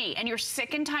you're like me and you're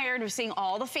sick and tired of seeing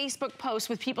all the Facebook posts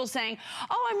with people saying,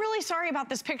 oh, I'm really sorry about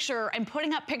this picture, and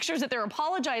putting up pictures that they're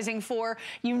apologizing for,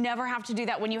 you never have to do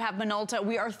that when you have Minolta.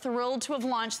 We are thrilled to have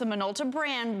launched the Minolta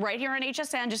brand right here on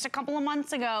HSN just a couple of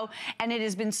months ago, and it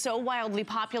has been so wildly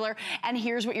popular. And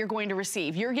here's what you're going to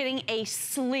receive. You're getting a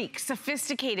sleek,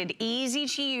 sophisticated, easy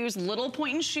to use little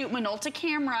point and shoot Minolta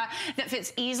camera that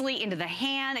fits easily into the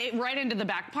hand, right into the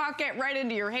back pocket, right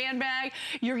into your handbag.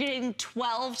 You're getting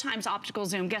 12 times optical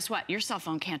zoom. Guess what? Your cell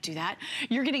phone can't do that.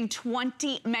 You're getting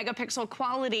 20 megapixel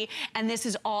quality, and this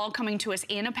is all coming to us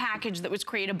in a package that was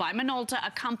created by Minolta, a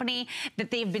company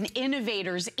that they've been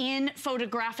innovators in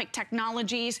photographic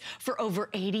technologies for over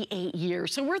 88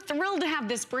 years. So we're thrilled to have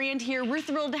this brand here. We're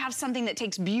thrilled to have something that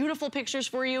takes beautiful pictures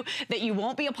for you that you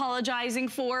won't be apologizing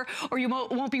for, or you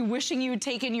won't be wishing you had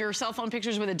taken your cell phone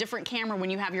pictures with a different camera when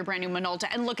you have your brand new Minolta.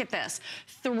 And look at this,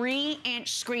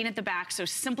 3-inch screen at the back, so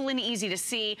simple and easy to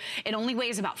see. It only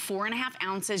weighs about 4.5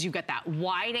 ounces. You've got that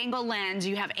wide angle lens.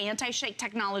 You have anti-shake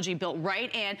technology built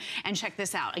right in. And check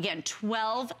this out. Again,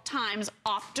 12 times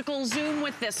optical zoom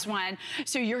with this one.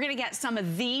 So you're gonna get some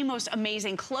of the most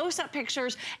amazing close-up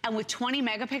pictures, and with 20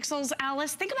 megapixels,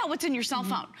 Alice, think about what's in your cell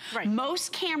phone. Right.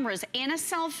 Most cameras in a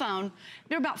cell phone,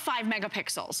 they're about 5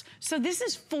 megapixels. So this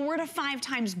is 4 to 5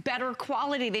 times better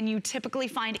quality than you typically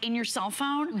find in your cell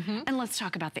phone. And let's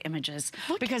talk about the images,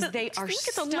 because they are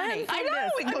stunning. I know,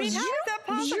 it goes, how is that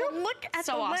possible? Look at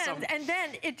so the awesome. lens, and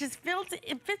then it just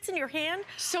fits in your hand.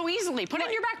 So easily, put it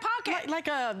in your back pocket. Like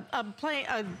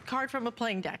a card from a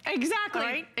playing deck. Exactly,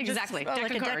 right? exactly. Just,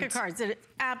 like a deck of cards. It's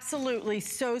absolutely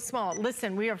so small.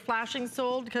 Listen, we are flashing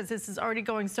sold because this is already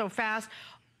going so fast.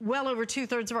 Well over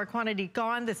 2/3 of our quantity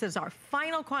gone. This is our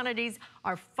final quantities,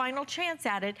 our final chance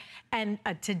at it, and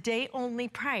a today only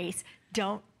price.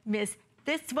 Don't miss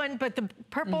this one, but the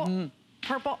purple,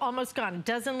 purple almost gone. A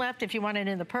dozen left if you want it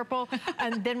in the purple,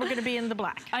 and then we're gonna be in the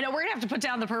black. I know, we're gonna have to put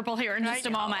down the purple here in just a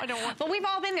moment. But we've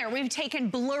all been there. We've taken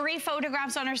blurry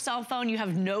photographs on our cell phone. You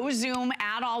have no zoom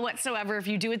at all whatsoever. If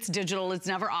you do, it's digital, it's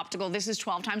never optical. This is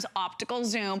 12 times optical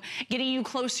zoom, getting you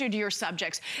closer to your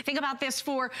subjects. Think about this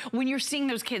for when you're seeing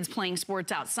those kids playing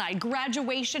sports outside,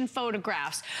 graduation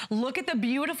photographs. Look at the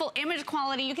beautiful image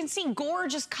quality. You can see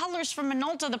gorgeous colors from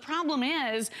Minolta. The problem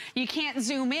is you can't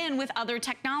zoom in with other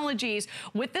technologies.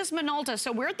 With this Minolta,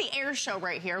 so we're at the air show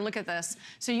right here. Look at this.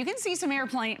 So you can see some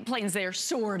airplanes there,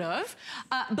 sort of.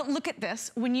 But look at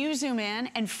this. When you zoom in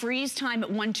and freeze time at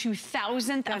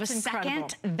 1/2000th of a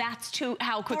second, that's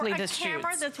how quickly this shoots. For a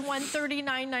camera that's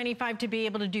 $139.95 to be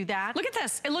able to do that. Look at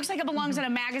this. It looks like it belongs in a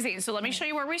magazine. So let me show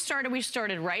you where we started. We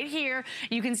started right here.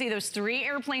 You can see those 3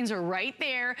 airplanes are right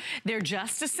there. They're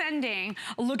just ascending.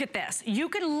 Look at this. You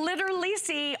can literally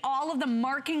see all of the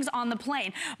markings on the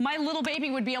plane. My little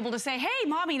baby would be able to say, hey,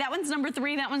 mommy, that one's number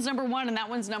 3, that one's number 1, and that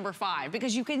one's number 5,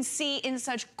 because you can see in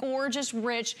such gorgeous,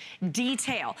 rich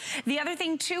detail. The other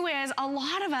thing too is a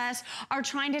lot of us are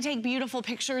trying to take beautiful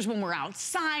pictures when we're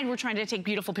outside. We're trying to take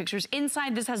beautiful pictures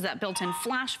inside. This has that built-in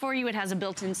flash for you. It has a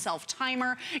built-in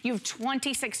self-timer. You have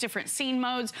 26 different scene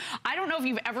modes. I don't know if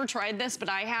you've ever tried this, but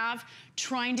I have.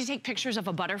 Trying to take pictures of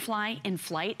a butterfly in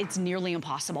flight, it's nearly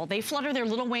impossible. They flutter their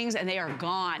little wings and they are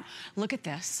gone. Look at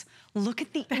this. Look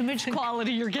at the image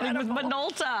quality you're getting with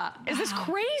Minolta. Is this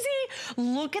crazy?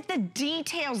 Look at the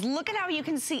details. Look at how you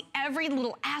can see every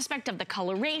little aspect of the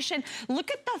coloration.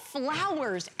 Look at the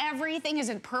flowers. Everything is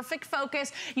in perfect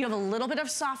focus. You have a little bit of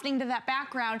softening to that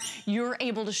background. You're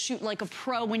able to shoot like a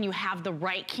pro when you have the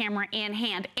right camera in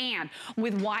hand. And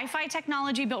with Wi-Fi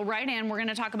technology built right in, we're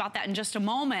gonna talk about that in just a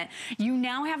moment, you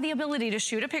now have the ability to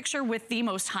shoot a picture with the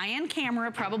most high-end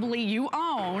camera probably you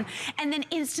own, and then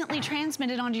instantly transmit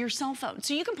it onto your cell phone.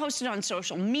 So you can post it on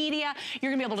social media,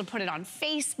 you're gonna be able to put it on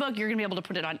Facebook, you're gonna be able to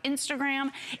put it on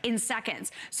Instagram in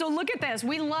seconds. So look at this,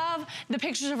 we love the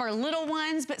pictures of our little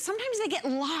ones, but sometimes they get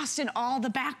lost in all the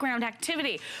background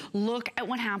activity. Look at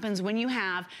what happens when you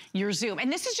have your zoom.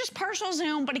 And this is just partial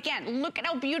zoom, but again, look at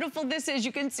how beautiful this is.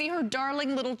 You can see her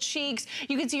darling little cheeks,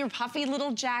 you can see her puffy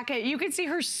little jacket, you can see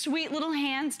her sweet little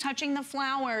hands touching the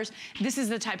flowers. This is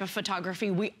the type of photography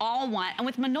we all want, and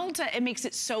with Minolta, it makes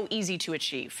it so easy to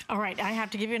achieve. All right, I have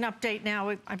to give you an update now.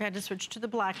 I've had to switch to the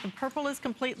black. The purple is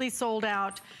completely sold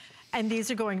out, and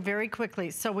these are going very quickly.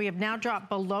 So we have now dropped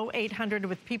below 800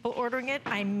 with people ordering it.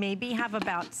 I maybe have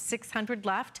about 600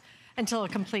 left until a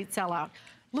complete sellout.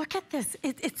 Look at this,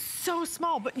 it's so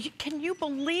small, but can you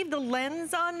believe the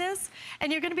lens on this? And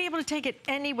you're gonna be able to take it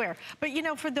anywhere. But you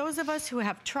know, for those of us who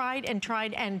have tried and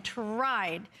tried and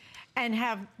tried, and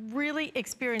have really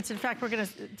experienced. In fact, we're gonna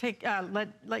take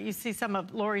let you see some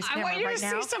of Lori's camera right now. I want you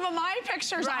to see some of my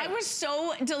pictures. Right. I was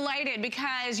so delighted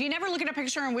because you never look at a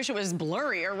picture and wish it was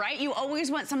blurrier, right? You always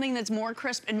want something that's more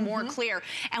crisp and more clear.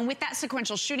 And with that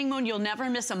sequential shooting mode, you'll never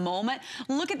miss a moment.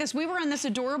 Look at this. We were on this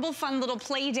adorable, fun little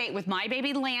play date with my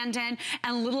baby Landon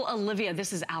and little Olivia.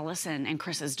 This is Allison and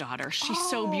Chris's daughter. She's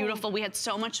so beautiful. We had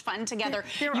so much fun together.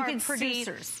 There are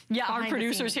producers. Yeah, our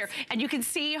producers here. And you can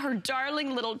see her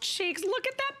darling little cheeks. Look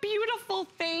at that beautiful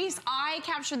face. I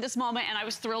captured this moment and I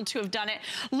was thrilled to have done it.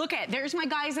 Look at, there's my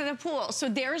guys at the pool. So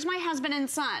there's my husband and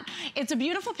son. It's a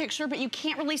beautiful picture, but you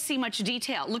can't really see much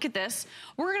detail. Look at this.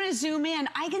 We're gonna zoom in.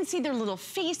 I can see their little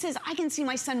faces. I can see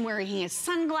my son wearing his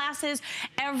sunglasses,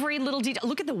 every little detail.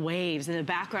 Look at the waves in the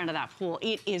background of that pool.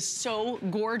 It is so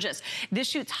gorgeous. This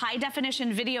shoots high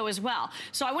definition video as well.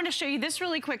 So I wanna show you this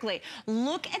really quickly.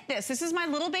 Look at this. This is my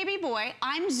little baby boy.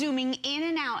 I'm zooming in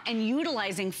and out and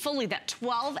utilizing fully that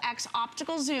 12x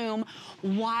optical zoom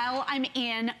while I'm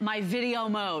in my video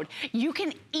mode. You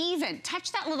can even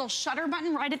touch that little shutter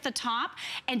button right at the top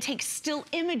and take still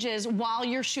images while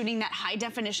you're shooting that high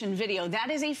definition video. That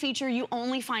is a feature you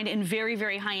only find in very,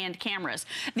 very high-end cameras.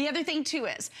 The other thing too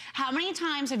is, how many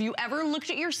times have you ever looked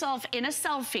at yourself in a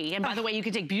selfie? And by the way, you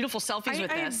can take beautiful selfies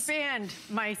with this. I banned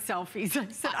my selfies.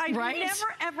 I said, I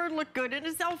never ever look good in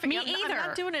a selfie. Me either. I'm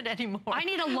not doing it anymore. I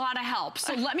need a lot of help.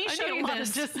 So let me show you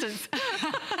this.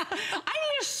 I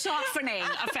need a softening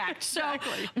effect.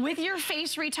 Exactly. So with your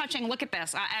face retouching, look at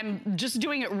this. I'm just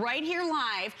doing it right here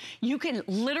live. You can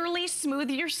literally smooth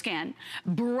your skin,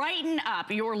 brighten up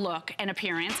your look and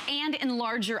appearance, and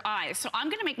enlarge your eyes. So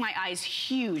I'm gonna make my eyes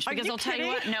huge because I'll tell you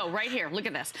what, no, right here, look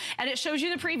at this. And it shows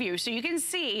you the preview so you can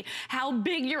see how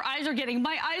big your eyes are getting.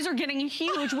 My eyes are getting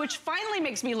huge, which finally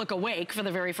makes me look awake for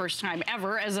the very first time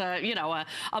ever as a, you know,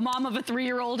 a mom of a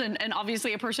 3-year-old and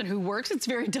obviously a person who works. It's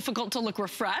very difficult to look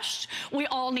refreshed. We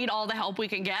all need all the help we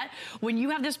can get. When you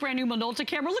have this brand new Minolta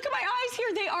camera, look at my eyes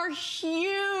here, they are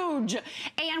huge.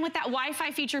 And with that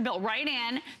Wi-Fi feature built right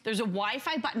in, there's a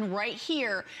Wi-Fi button right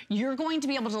here. You're going to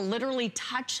be able to literally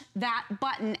touch that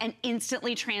button and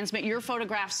instantly transmit your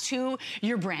photographs to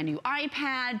your brand new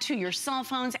iPad, to your cell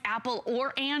phones, Apple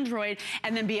or Android,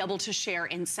 and then be able to share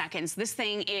in seconds. This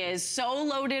thing is so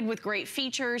loaded with great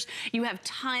features. You have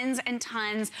tons and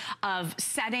tons of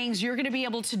settings. You're gonna be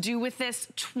able to do with this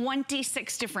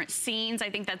 26 different scenes. I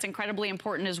think that's incredibly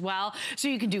important as well. So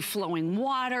you can do flowing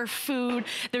water, food.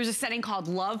 There's a setting called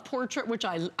Love Portrait, which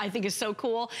I think is so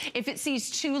cool. If it sees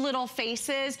 2 little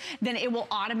faces, then it will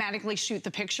automatically shoot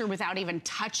the picture without even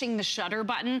touching the shutter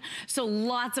button. So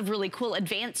lots of really cool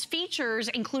advanced features,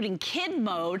 including kid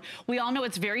mode. We all know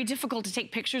it's very difficult to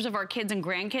take pictures of our kids and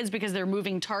grandkids because they're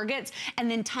moving targets, and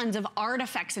then tons of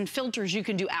artifacts and filters you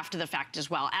can do after the fact as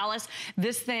well. Alice,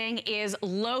 this thing is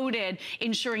loaded,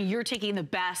 ensuring you're taking the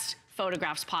best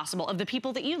photographs possible of the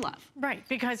people that you love. Right,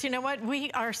 because you know what? We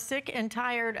are sick and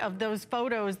tired of those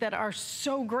photos that are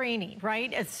so grainy,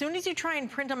 right? As soon as you try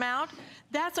and print them out,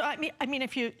 that's, I mean,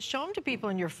 if you show them to people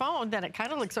in your phone, then it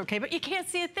kind of looks okay, but you can't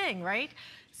see a thing, right?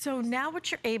 So now what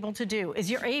you're able to do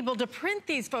is you're able to print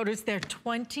these photos. They're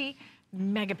 20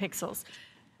 megapixels.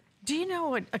 Do you know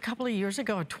what a couple of years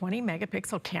ago a 20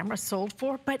 megapixel camera sold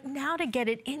for? But now to get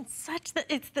it in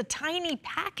it's the tiny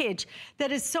package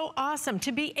that is so awesome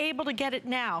to be able to get it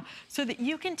now so that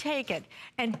you can take it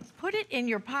and put it in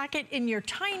your pocket in your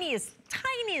tiniest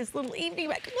little evening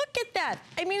bag. Look at that.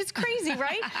 I mean, it's crazy,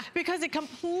 right? Because it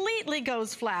completely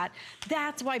goes flat.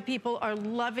 That's why people are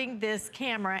loving this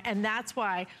camera, and that's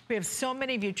why we have so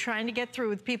many of you trying to get through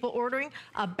with people ordering.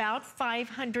 About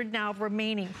 500 now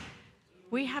remaining.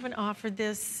 We haven't offered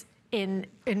this in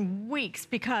weeks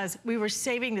because we were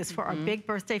saving this for our big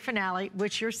birthday finale,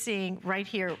 which you're seeing right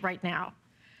here, right now.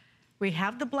 We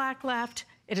have the black left.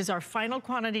 It is our final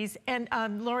quantities. And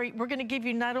Lori, we're gonna give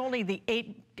you not only the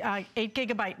 8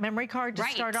 gigabyte memory card to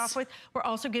start off with, we're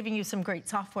also giving you some great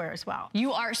software as well.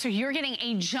 You are, so you're getting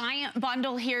a giant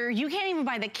bundle here. You can't even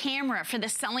buy the camera for the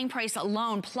selling price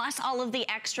alone, plus all of the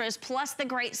extras, plus the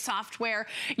great software.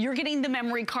 You're getting the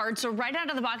memory card. So right out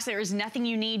of the box, there is nothing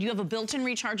you need. You have a built-in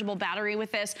rechargeable battery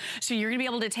with this. So you're gonna be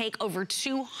able to take over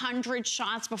 200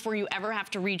 shots before you ever have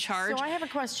to recharge. So I have a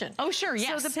question. Oh, sure,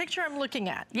 yes. So the picture I'm looking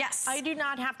at. Yes. I do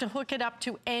not have to hook it up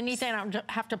to anything. I don't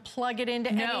have to plug it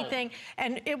into anything.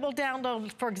 And it will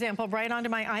download, for example, right onto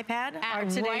my iPad.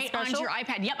 Right onto your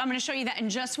iPad. Yep, I'm gonna show you that in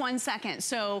just 1 second.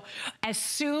 So as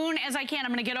soon as I can,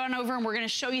 I'm gonna get on over and we're gonna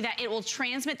show you that it will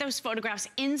transmit those photographs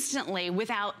instantly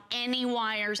without any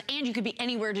wires, and you could be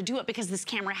anywhere to do it because this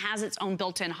camera has its own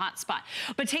built-in hotspot.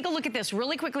 But take a look at this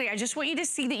really quickly. I just want you to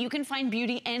see that you can find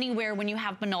beauty anywhere when you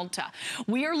have Minolta.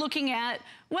 We are looking at,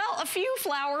 well, a few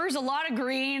flowers, a lot of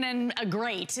green, and a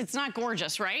great. It's not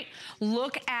gorgeous, right?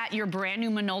 Look at your brand new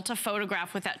Minolta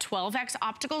photograph with that 12x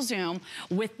optical zoom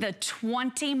with the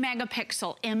 20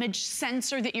 megapixel image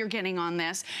sensor that you're getting on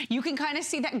this. You can kind of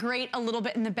see that great a little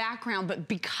bit in the background, but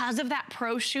because of that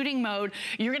pro shooting mode,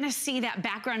 you're gonna see that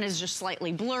background is just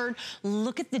slightly blurred.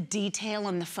 Look at the detail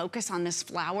and the focus on this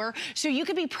flower. So you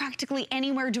could be practically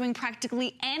anywhere doing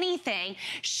practically anything,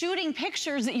 shooting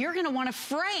pictures that you're gonna wanna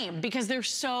frame because they're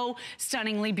so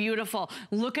stunningly beautiful.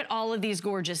 Look at all of these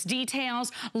gorgeous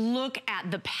details. Look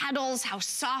at the petals, how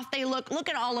soft they look. Look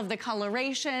at all of the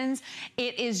colorations.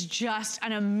 It is just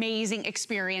an amazing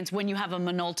experience when you have a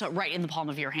Minolta right in the palm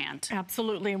of your hand.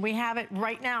 Absolutely, and we have it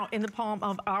right now in the palm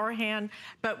of our hand,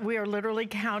 but we are literally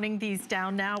counting these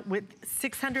down now with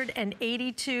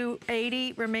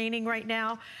 682.80 remaining right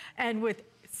now, and with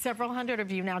several hundred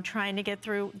of you now trying to get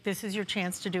through. This is your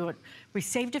chance to do it. We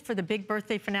saved it for the big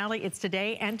birthday finale. It's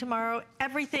today and tomorrow.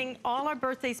 Everything, all our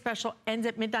birthday special ends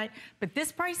at midnight, but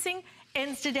this pricing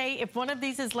ends today. If one of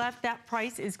these is left, that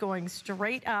price is going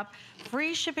straight up.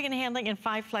 Free shipping and handling and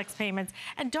 5 flex payments.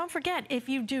 And don't forget, if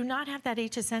you do not have that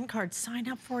HSN card, sign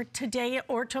up for it today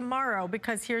or tomorrow,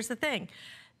 because here's the thing.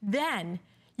 Then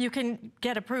you can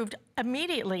get approved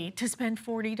immediately to spend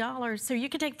 $40. So you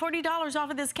can take $40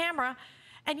 off of this camera.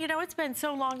 And you know, it's been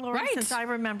so long, Lori, since I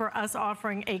remember us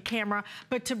offering a camera,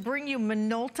 but to bring you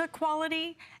Minolta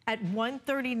quality at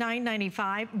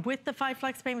 $139.95 with the 5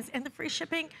 flex payments and the free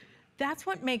shipping, that's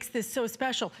what makes this so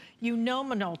special. You know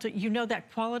Minolta, you know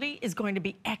that quality is going to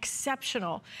be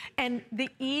exceptional. And the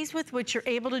ease with which you're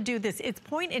able to do this, it's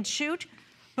point and shoot,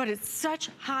 but it's such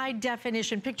high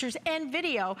definition pictures and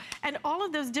video, and all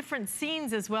of those different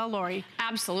scenes as well, Lori.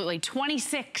 Absolutely,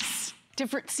 26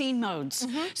 different scene modes.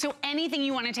 So anything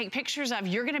you want to take pictures of,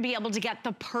 you're going to be able to get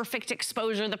the perfect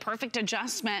exposure, the perfect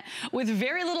adjustment with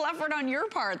very little effort on your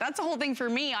part. That's the whole thing for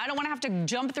me. I don't want to have to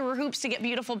jump through hoops to get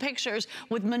beautiful pictures.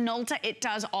 With Minolta, it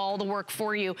does all the work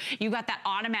for you. You got that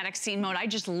automatic scene mode. I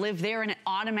just live there and it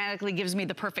automatically gives me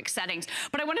the perfect settings.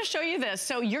 But I want to show you this.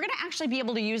 So you're going to actually be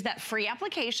able to use that free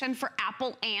application for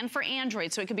Apple and for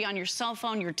Android. So it could be on your cell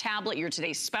phone, your tablet, your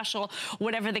Today's Special,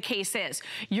 whatever the case is.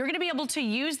 You're going to be able to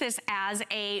use this as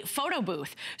a photo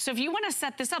booth. So if you want to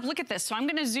set this up, look at this. So I'm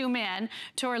going to zoom in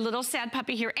to our little sad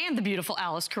puppy here, and the beautiful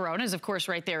Alice Corona is of course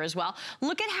right there as well.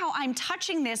 Look at how I'm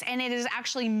touching this and it is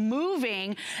actually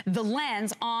moving the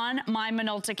lens on my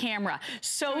Minolta camera.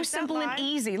 So simple and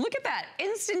easy. Look at that,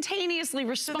 instantaneously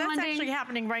responding. So that's actually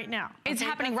happening right now. It's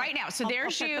happening right now. So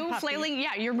there's you flailing.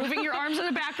 Yeah, you're moving your arms in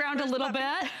the background a little bit.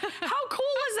 How cool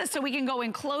is this? So we can go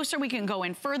in closer, we can go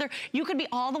in further. You could be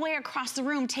all the way across the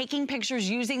room taking pictures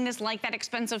using this like that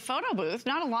expensive photo booth.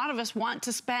 Not a lot of us want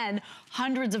to spend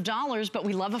hundreds of dollars, but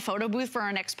we love a photo booth for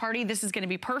our next party. This is going to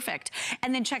be perfect.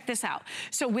 And then check this out.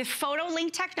 So with Photo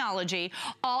Link technology,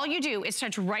 all you do is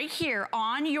touch right here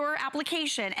on your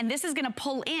application, and this is going to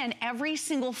pull in every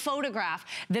single photograph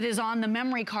that is on the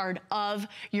memory card of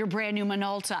your brand new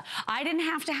Minolta. I didn't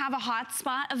have to have a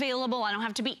hotspot available. I don't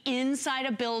have to be inside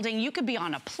a building. You could be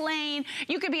on a plane.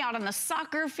 You could be out on the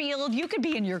soccer field. You could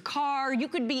be in your car. You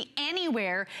could be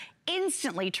anywhere.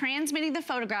 instantly transmitting the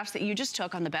photographs that you just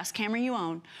took on the best camera you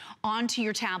own onto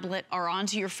your tablet or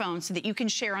onto your phone so that you can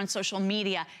share on social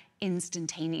media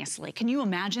instantaneously. Can you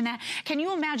imagine that? Can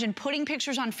you imagine putting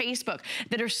pictures on Facebook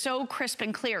that are so crisp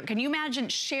and clear? Can you imagine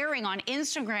sharing on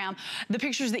Instagram the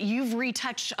pictures that you've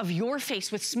retouched of your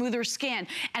face with smoother skin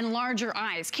and larger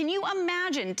eyes? Can you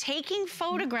imagine taking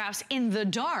photographs in the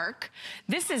dark?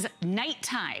 This is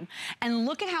nighttime. And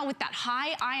look at how with that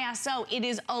high ISO, it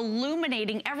is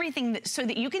illuminating everything so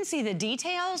that you can see the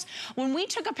details. When we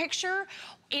took a picture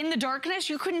in the darkness,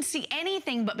 you couldn't see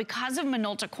anything, but because of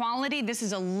Minolta quality, this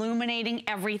is illuminating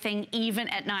everything, even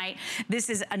at night. This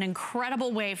is an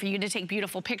incredible way for you to take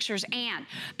beautiful pictures, and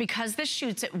because this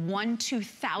shoots at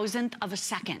 1/2000th of a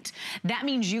second, that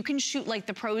means you can shoot like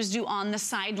the pros do on the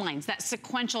sidelines, that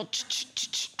sequential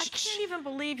I can't even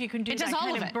believe you can do that all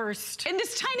kind of burst. in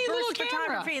this tiny little camera.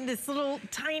 Photography in this little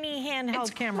tiny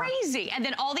handheld camera. It's crazy. And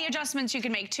then all the adjustments you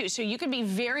can make too. So you can be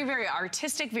very, very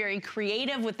artistic, very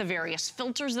creative with the various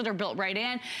filters that are built right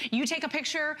in. You take a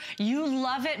picture, you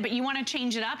love it, but you want to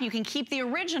change it up. You can keep the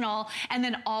original and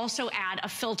then also add a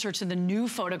filter to the new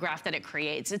photograph that it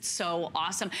creates. It's so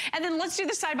awesome. And then let's do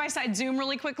the side-by-side zoom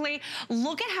really quickly.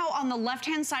 Look at how on the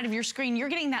left-hand side of your screen, you're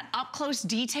getting that up-close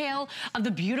detail of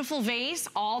the beautiful vase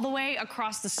all the way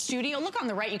across the studio. Look on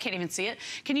the right, you can't even see it.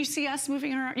 Can you see us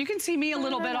moving our arms? You can see me a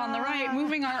little bit on the right,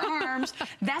 moving our arms.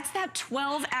 That's that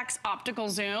 12x optical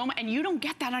zoom, and you don't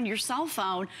get that on your cell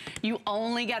phone. You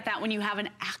only get that when you have an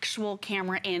actual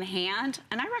camera in hand.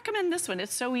 And I recommend this one.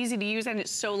 It's so easy to use and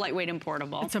it's so lightweight and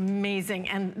portable. It's amazing,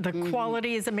 and the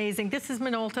quality is amazing. This is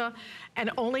Minolta,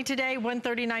 and only today,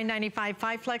 $139.95,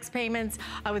 5 flex payments.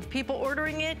 With people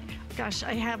ordering it, gosh,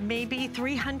 I have maybe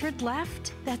 300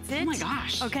 left. That's it. Oh my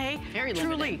gosh. Okay? Very limited.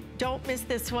 Truly, don't miss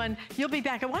this one. You'll be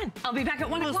back at 1. I'll be back at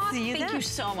 1 o'clock. See you Thank then. you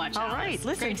so much, All Alice. right,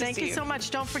 listen, thank you so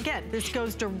much. Don't forget, this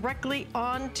goes directly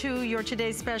on to your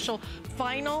today's special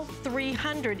final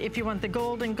 300 if you want the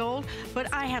gold and gold,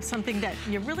 but I have something that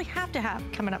you really have to have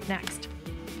coming up next.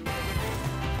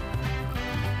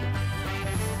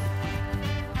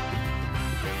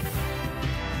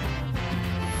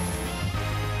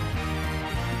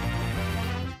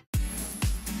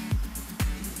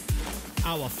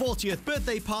 Our 40th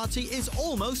birthday party is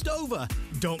almost over.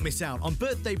 Don't miss out on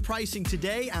birthday pricing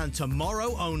today and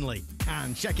tomorrow only.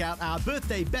 And check out our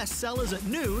birthday bestsellers at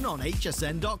noon on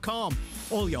hsn.com.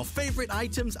 All your favorite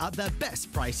items at their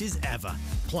best prices ever.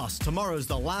 Plus, tomorrow's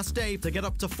the last day to get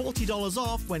up to $40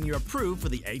 off when you're approved for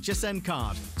the HSN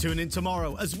card. Tune in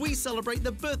tomorrow as we celebrate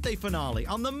the birthday finale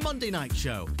on the Monday Night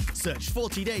Show. Search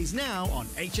 40 Days now on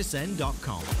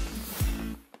hsn.com.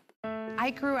 I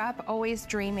grew up always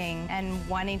dreaming and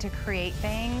wanting to create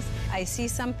things. I see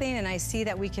something and I see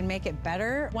that we can make it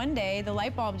better. One day, the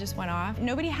light bulb just went off.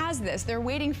 Nobody has this. They're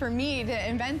waiting for me to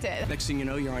invent it. Next thing you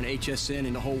know, you're on HSN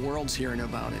and the whole world's hearing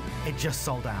about it. It just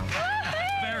sold out.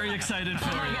 Very excited for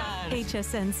you.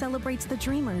 HSN celebrates the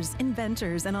dreamers,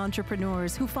 inventors, and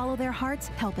entrepreneurs who follow their hearts,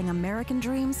 helping American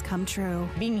dreams come true.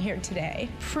 Being here today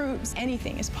proves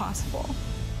anything is possible.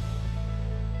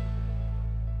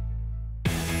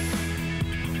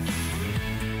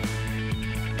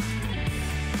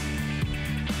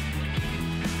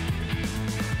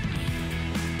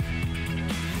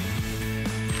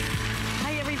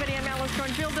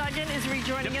 Is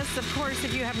rejoining us. Of course,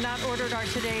 if you have not ordered our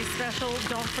today's special,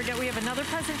 don't forget we have another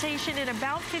presentation in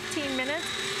about 15 minutes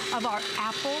of our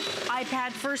Apple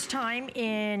iPad, first time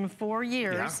in 4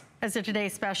 years as a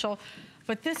today's special.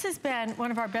 But this has been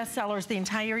one of our best sellers the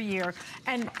entire year.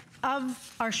 And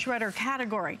of our shredder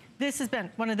category, this has been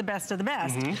one of the best of the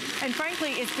best. And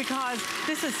frankly, it's because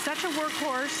this is such a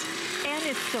workhorse and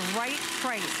it's the right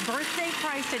price. Birthday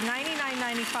priced at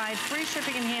 $99.95, free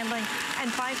shipping and handling,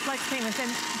 and 5 flex payments.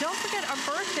 And don't forget, our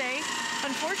birthday,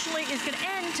 unfortunately, is going to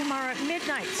end tomorrow at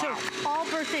midnight. So all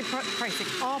birthday pricing,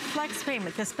 all flex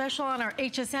payment, the special on our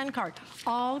HSN card,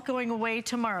 all going away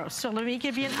tomorrow. So let me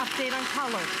give you an update on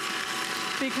colors.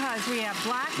 Because we have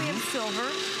black, we have silver,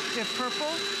 we have purple.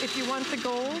 If you want the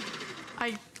gold,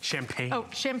 Champagne. Oh,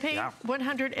 champagne,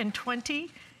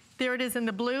 120. There it is in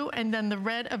the blue, and then the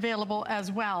red available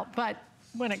as well. But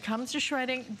when it comes to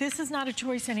shredding, this is not a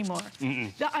choice anymore.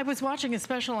 I was watching a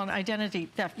special on identity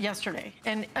theft yesterday,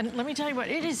 and let me tell you what,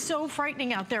 it is so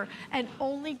frightening out there and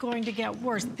only going to get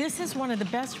worse. This is one of the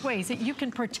best ways that you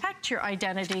can protect your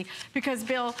identity because,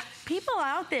 Bill, people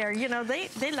out there, you know, they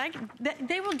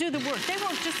will do the work. They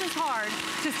work just as hard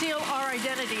to steal our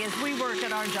identity as we work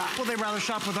at our job. Well, they'd rather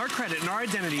shop with our credit and our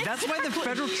identity. That's why the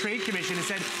Federal Trade Commission has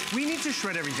said we need to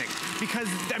shred everything because,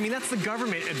 I mean, that's the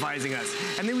government advising us.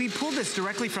 And then we pulled this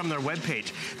directly from their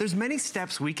webpage. There's many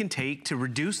steps we can take to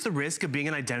reduce the risk of being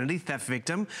an identity theft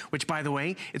victim, which, by the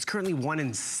way, it's currently 1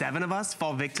 in 7 of us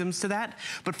fall victims to that.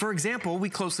 But for example, we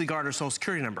closely guard our social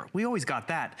security number. We always got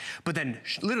that. But then,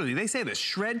 literally, they say this,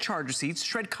 shred charge receipts,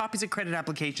 shred copies of credit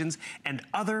applications, and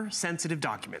other sensitive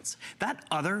documents. That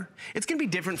other, it's gonna be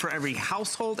different for every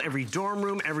household, every dorm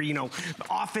room, every,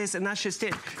 office, and that's just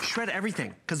it. Shred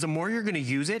everything, because the more you're gonna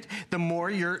use it, the more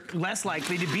you're less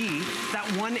likely to be that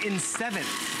 1 in 7.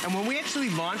 And when we actually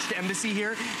launched Embassy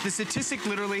here, the statistic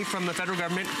literally from the federal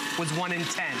government was 1 in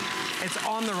 10. It's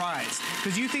on the rise.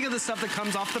 Because you think of the stuff that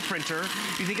comes off the printer,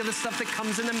 you think of the stuff that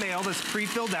comes in the mail that's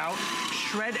pre-filled out,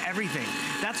 shred everything.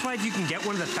 That's why if you can get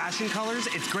one of the fashion colors,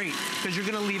 it's great, because you're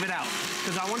gonna leave it out.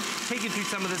 Because I want to take you through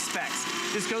some of the specs.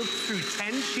 This goes through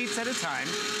 10 sheets at a time,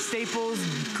 staples,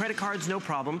 credit cards, no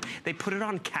problem. They put it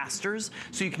on casters,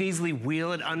 so you can easily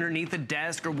wheel it underneath the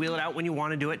desk or wheel it out when you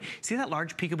want to do it. See that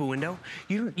large peekaboo window?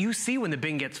 You see when the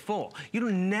bin gets full. You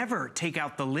don't never take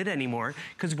out the lid anymore,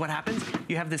 because what happens?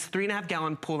 You have this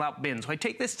 3.5-gallon pull-out bin. So I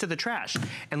take this to the trash,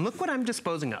 and look what I'm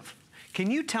disposing of. Can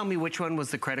you tell me which one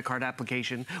was the credit card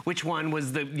application? Which one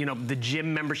was the, the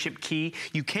gym membership key?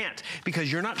 You can't, because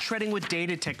you're not shredding with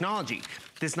dated technology.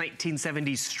 This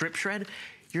 1970s strip shred,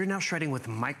 you're now shredding with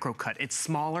microcut. It's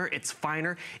smaller, it's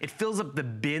finer, it fills up the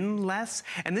bin less,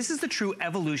 and this is the true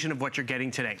evolution of what you're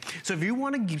getting today. So if you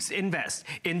want to invest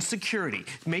in security,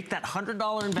 make that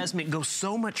 $100 investment go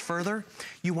so much further,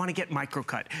 you want to get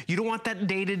microcut. You don't want that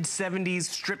dated 70s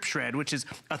strip shred, which is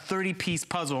a 30-piece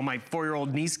puzzle my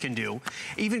 4-year-old niece can do.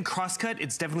 Even crosscut,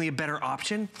 it's definitely a better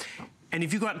option. And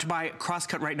if you go out to buy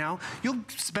crosscut right now, you'll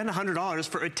spend $100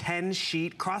 for a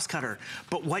 10-sheet crosscutter.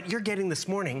 But what you're getting this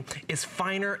morning is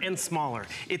finer and smaller.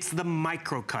 It's the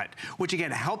microcut, which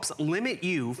again helps limit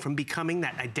you from becoming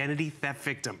that identity theft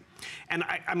victim. And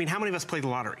I mean, how many of us play the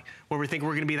lottery where we think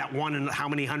we're gonna be that one in how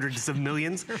many hundreds of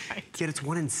millions? Right. Yet it's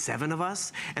 1 in 7 of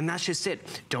us, and that's just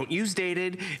it. Don't use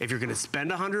dated. If you're gonna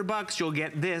spend $100, you'll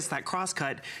get this, that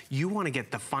crosscut. You wanna get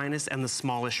the finest and the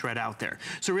smallest shred out there.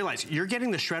 So realize, you're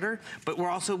getting the shredder, but we're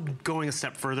also going a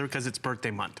step further because it's birthday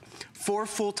month. 4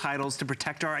 full titles to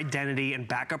protect our identity and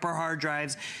back up our hard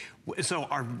drives. So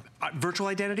our virtual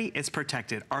identity is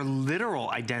protected. Our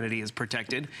literal identity is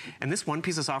protected. And this one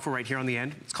piece of software right here on the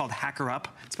end, it's called Hacker Up.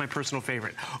 It's my personal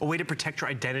favorite. A way to protect your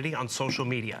identity on social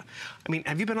media. I mean,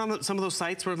 have you been on some of those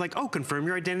sites where like, oh, confirm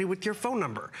your identity with your phone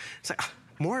number? It's like,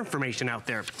 more information out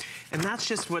there. And that's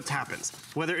just what happens.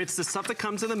 Whether it's the stuff that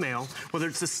comes in the mail, whether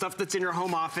it's the stuff that's in your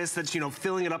home office that's,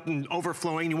 filling it up and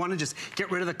overflowing, you want to just get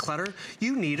rid of the clutter,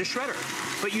 you need a shredder.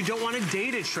 But you don't want a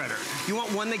dated shredder. You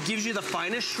want one that gives you the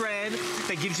finest shred,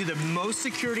 that gives you the most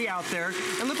security out there.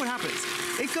 And look what happens.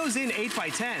 It goes in 8 by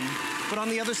 10, but on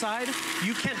the other side,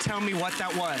 you can't tell me what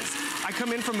that was. I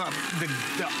come in from the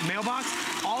mailbox,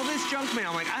 all this junk mail.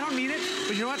 I'm like, I don't need it,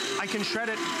 but you know what? I can shred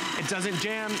it. It doesn't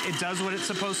jam. It does what it's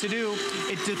supposed to do.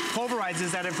 It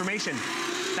pulverizes that information.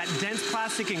 That dense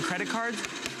plastic in credit cards,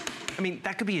 I mean,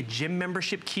 that could be a gym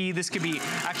membership key. This could be,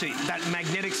 actually, that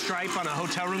magnetic stripe on a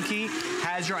hotel room key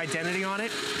has your identity on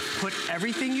it. Put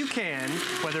everything you can,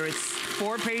 whether it's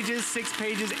 4 pages, 6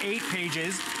 pages, 8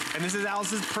 pages, and this is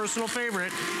Alice's personal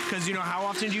favorite, because how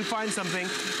often do you find something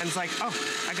and it's like, oh,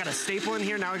 I got a staple in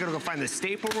here, now I gotta go find the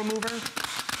staple remover.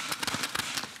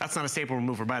 That's not a staple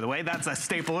remover, by the way. That's a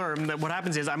stapler. And what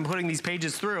happens is I'm putting these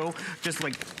pages through, just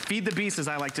like feed the beast, as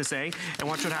I like to say, and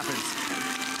watch what happens.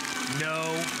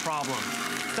 No problem.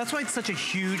 That's why it's such a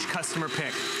huge customer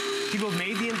pick. People have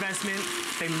made the investment,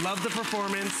 they love the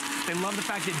performance, they love the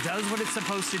fact it does what it's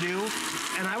supposed to do,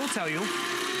 and I will tell you,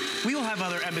 we will have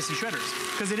other Embassy shredders,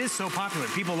 because it is so popular,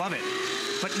 people love it,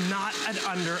 but not at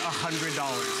under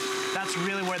 $100. That's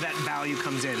really where that value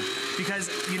comes in, because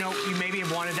you maybe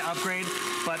have wanted to upgrade,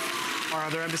 but our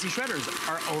other Embassy shredders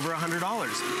are over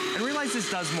 $100. And realize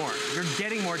this does more. You're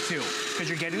getting more too, because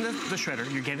you're getting the shredder,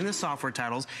 you're getting the software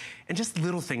titles, and just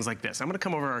little things like this. I'm gonna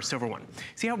come over to our silver one.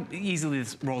 See how easily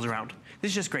this rolls around?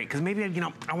 This is just great, because maybe,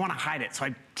 I wanna hide it, so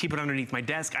I keep it underneath my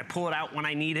desk, I pull it out when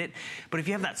I need it. But if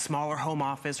you have that smaller home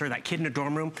office or that kid in a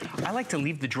dorm room, I like to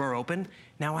leave the drawer open.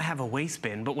 Now I have a waste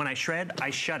bin, but when I shred,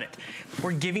 I shut it.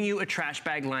 We're giving you a trash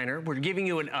bag liner, we're giving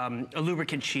you a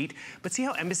lubricant sheet, but see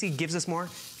how Embassy gives us more?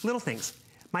 Little things.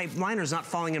 My liner's not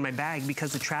falling in my bag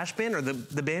because the trash bin or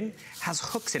the bin has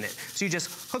hooks in it. So you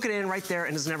just hook it in right there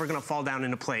and it's never gonna fall down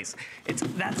into place.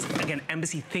 That's, again,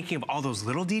 Embassy thinking of all those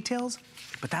little details,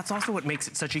 but that's also what makes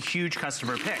it such a huge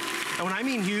customer pick. And when I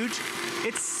mean huge,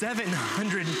 it's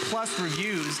 700+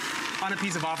 reviews on a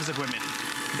piece of office equipment.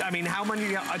 I mean, how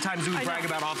many times do we brag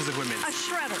about office equipment? A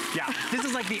shredder. Yeah, this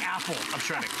is like the Apple of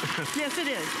shredding. Yes, it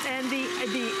is. And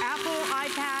the Apple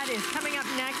iPad is coming up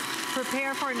next.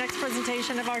 Prepare for our next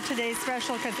presentation of our today's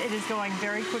special because it is going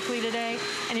very quickly today.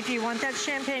 And if you want that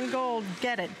champagne gold,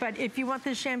 get it. But if you want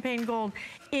the champagne gold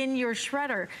in your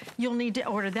shredder, you'll need to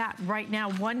order that right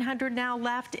now. 100 now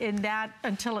left in that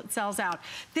until it sells out.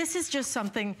 This is just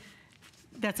something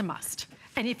that's a must.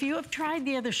 And if you have tried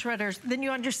the other shredders, then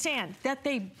you understand that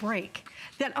they break.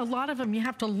 That a lot of them, you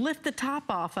have to lift the top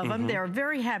off of them. They're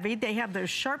very heavy. They have those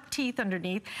sharp teeth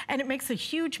underneath, and it makes a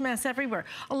huge mess everywhere.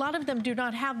 A lot of them do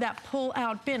not have that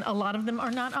pull-out bin. A lot of them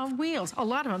are not on wheels. A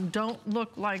lot of them don't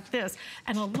look like this.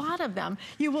 And a lot of them,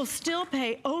 you will still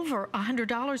pay over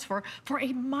 $100 for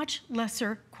a much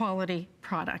lesser quality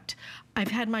product. I've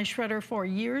had my shredder for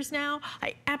years now.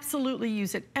 I absolutely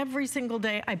use it every single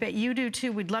day. I bet you do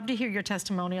too. We'd love to hear your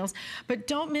testimonials. But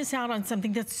don't miss out on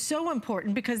something that's so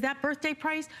important because that birthday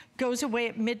price goes away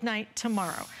at midnight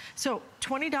tomorrow. So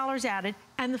 $20 added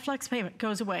and the flex payment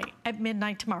goes away at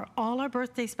midnight tomorrow. All our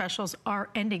birthday specials are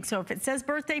ending. So if it says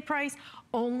birthday price,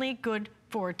 only good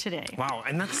for today. Wow,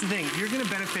 and that's the thing. You're gonna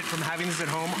benefit from having this at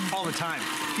home all the time.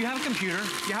 You have a computer,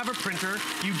 you have a printer,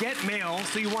 you get mail,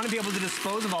 so you wanna be able to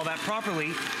dispose of all that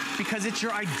properly because it's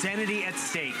your identity at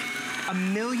stake.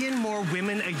 1 million more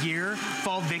women a year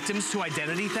fall victims to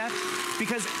identity theft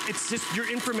because it's just your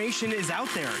information is out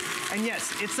there. And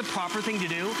yes, it's the proper thing to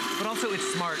do, but also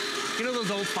it's smart. You know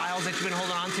those old files that you've been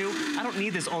holding on to? I don't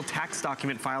need this old tax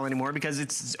document file anymore because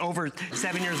it's over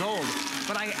 7 years old.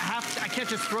 But I can't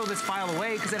just throw this file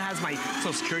away because it has my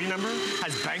social security number,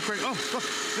 has bank record. Oh, look,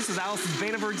 this is Alice's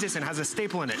bane of her existence, has a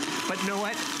staple in it. But you know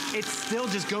what? It still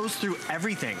just goes through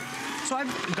everything. So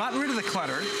I've gotten rid of the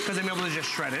clutter because I'm able to just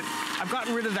shred it. I've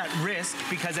gotten rid of that risk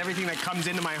because everything that comes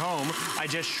into my home, I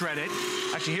just shred it.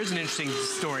 Actually, here's an interesting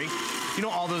story. You know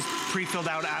all those pre-filled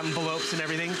out envelopes and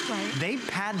everything? Right. They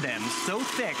pad them so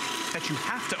thick that you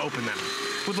have to open them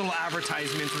with little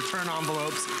advertisements, return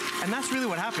envelopes, and that's really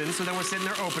what happens. So then we're sitting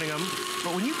there opening them.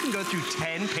 But when you can go through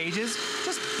 10 pages,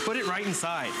 just put it right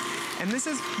inside. And this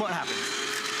is what happens.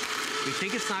 We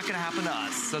think it's not gonna happen to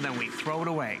us, so then we throw it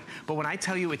away. But when I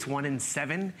tell you it's 1 in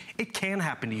 7, it can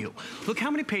happen to you. Look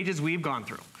how many pages we've gone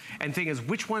through. And thing is,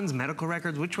 which one's medical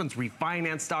records, which one's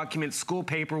refinance documents, school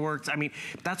paperwork. I mean,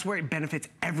 that's where it benefits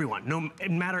everyone, no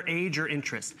matter age or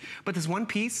interest. But this one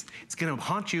piece, it's gonna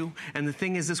haunt you. And the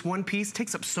thing is, this one piece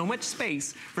takes up so much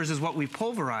space versus what we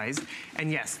pulverize.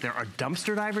 And yes, there are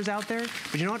dumpster divers out there,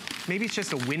 but you know what? Maybe it's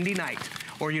just a windy night.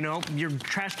 Or you know, your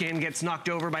trash can gets knocked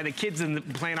over by the kids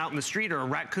playing out in the street or a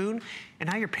raccoon, and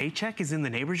now your paycheck is in the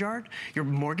neighbor's yard, your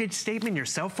mortgage statement, your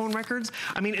cell phone records.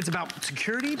 I mean, it's about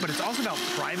security, but it's also about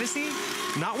privacy,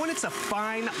 not when it's a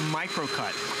fine micro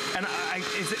cut. And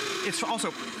it's also,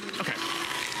 okay.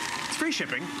 Free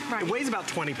shipping. Right. It weighs about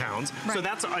 20 pounds, so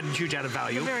that's a huge added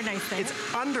value. Very nice thing.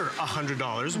 It's under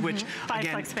 $100, which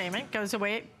again, flex payment goes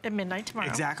away at midnight tomorrow.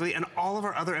 Exactly, and all of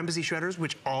our other Embassy shredders,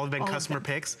 which all have been customer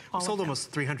picks, we sold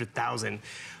almost 300,000,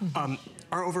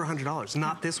 are over $100.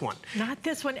 Not this one. Not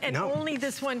this one, and only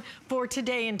this one for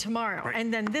today and tomorrow. Right.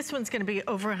 And then this one's going to be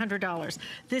over $100.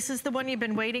 This is the one you've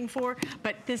been waiting for,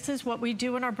 but this is what we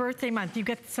do in our birthday month. You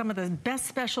get some of the best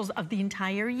specials of the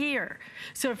entire year.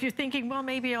 So if you're thinking, well,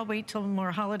 maybe I'll wait till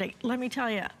more holiday, let me tell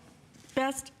you,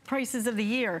 best prices of the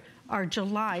year are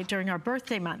July during our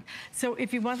birthday month. So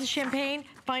if you want the champagne,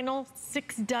 final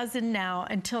 6 dozen now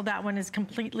until that one is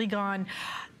completely gone.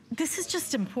 This is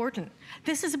just important.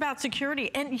 This is about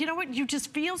security. And you know what? You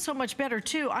just feel so much better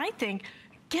too, I think,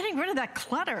 getting rid of that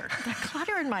clutter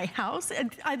in my house.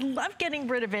 And I love getting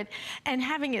rid of it and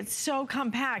having it so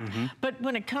compact. But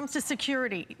when it comes to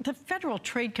security, the Federal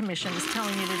Trade Commission is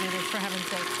telling you to do this, for heaven's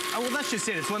sake. Oh, well, that's just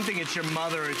it. It's one thing, it's your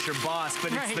mother, it's your boss,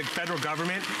 but it's the federal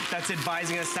government that's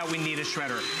advising us that we need a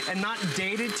shredder. And not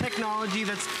dated technology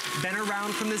that's been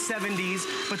around from the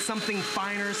 70s, but something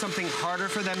finer, something harder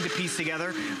for them to piece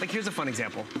together. Like, here's a fun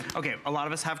example. Okay, a lot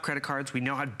of us have credit cards. We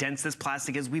know how dense this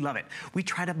plastic is. We love it. We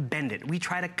try to bend it. We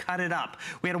try to cut it up.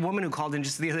 We had a woman who called in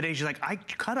just the other day. She's like, I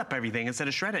cut up everything instead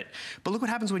of shred it. But look what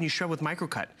happens when you shred with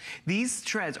microcut. These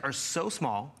shreds are so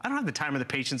small. I don't have the time or the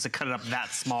patience to cut it up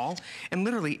that small. And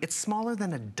literally, it's smaller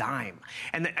than a dime.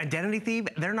 And the identity thief,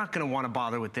 they're not going to want to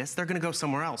bother with this. They're going to go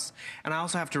somewhere else. And I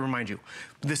also have to remind you,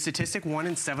 the statistic, 1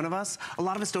 in 7 of us, a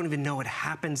lot of us don't even know it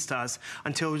happens to us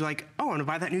until we're like, oh, I'm going to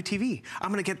buy that new TV.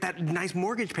 I'm going to get that nice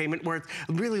mortgage payment where it's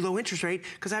really low interest rate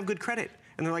because I have good credit.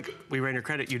 And they're like, we ran your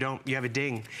credit, you don't, you have a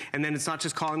ding. And then it's not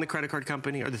just calling the credit card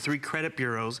company or the 3 credit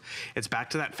bureaus, it's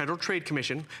back to that Federal Trade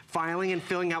Commission, filing and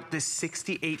filling out this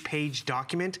 68-page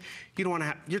document. You don't wanna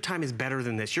have, your time is better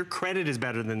than this, your credit is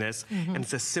better than this, and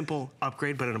it's a simple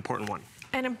upgrade, but an important one.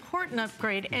 An important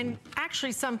upgrade, and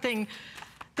actually something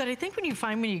that I think when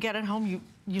you get it home,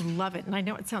 you love it. And I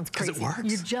know it sounds crazy. 'Cause it works.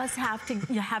 You just have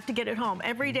to get it home.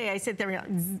 Every day I sit there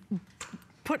and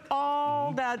put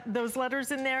all those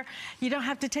letters in there. You don't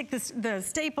have to take the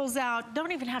staples out.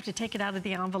 Don't even have to take it out of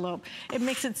the envelope. It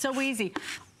makes it so easy.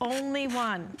 Only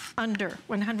one under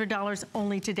 $100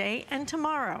 only today and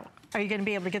tomorrow. Are you going to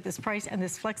be able to get this price and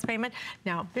this flex payment?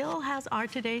 Now, Bill has our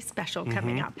Today Special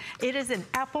coming up. It is an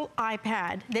Apple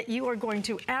iPad that you are going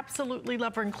to absolutely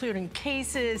love, including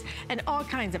cases and all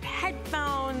kinds of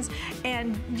headphones,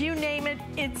 and you name it,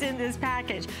 it's in this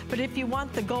package. But if you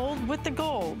want the gold with the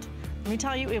gold, let me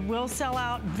tell you, it will sell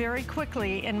out very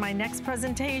quickly in my next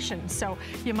presentation. So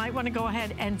you might want to go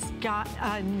ahead and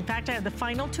in fact, I have the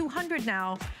final 200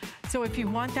 now. So if you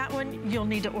want that one, you'll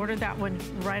need to order that one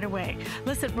right away.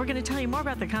 Listen, we're going to tell you more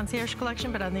about the Concierge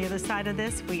Collection, but on the other side of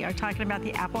this, we are talking about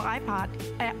the Apple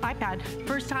iPad.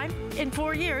 First time in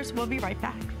 4 years. We'll be right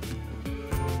back.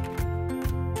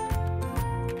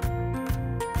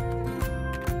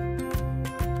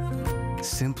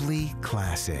 Simply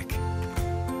classic.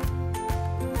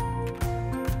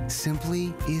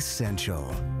 Simply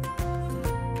essential.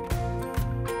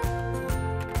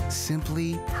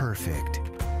 Simply perfect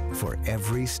for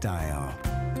every style.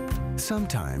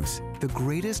 Sometimes the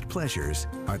greatest pleasures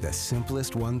are the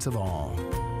simplest ones of all.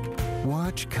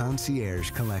 Watch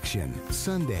Concierge Collection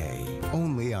Sunday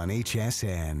only on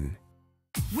HSN.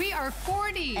 We are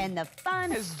 40. And the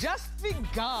fun has just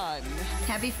begun.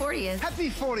 Happy 40th. Happy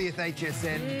 40th,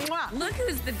 HSN. Mwah. Look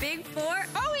who's the big 4.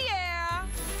 Oh, yeah.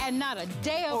 And not a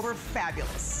day over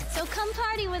fabulous. So come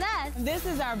party with us. This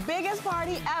is our biggest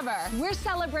party ever. We're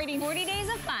celebrating 40 days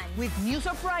of fun. With new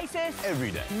surprises.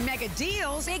 Every day. Mega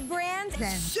deals. Big brands.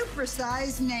 And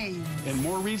supersized names. And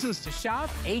more reasons to shop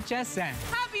HSN.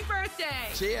 Happy birthday.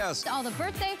 Cheers. All the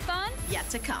birthday fun yet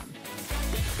to come.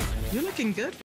 You're looking good.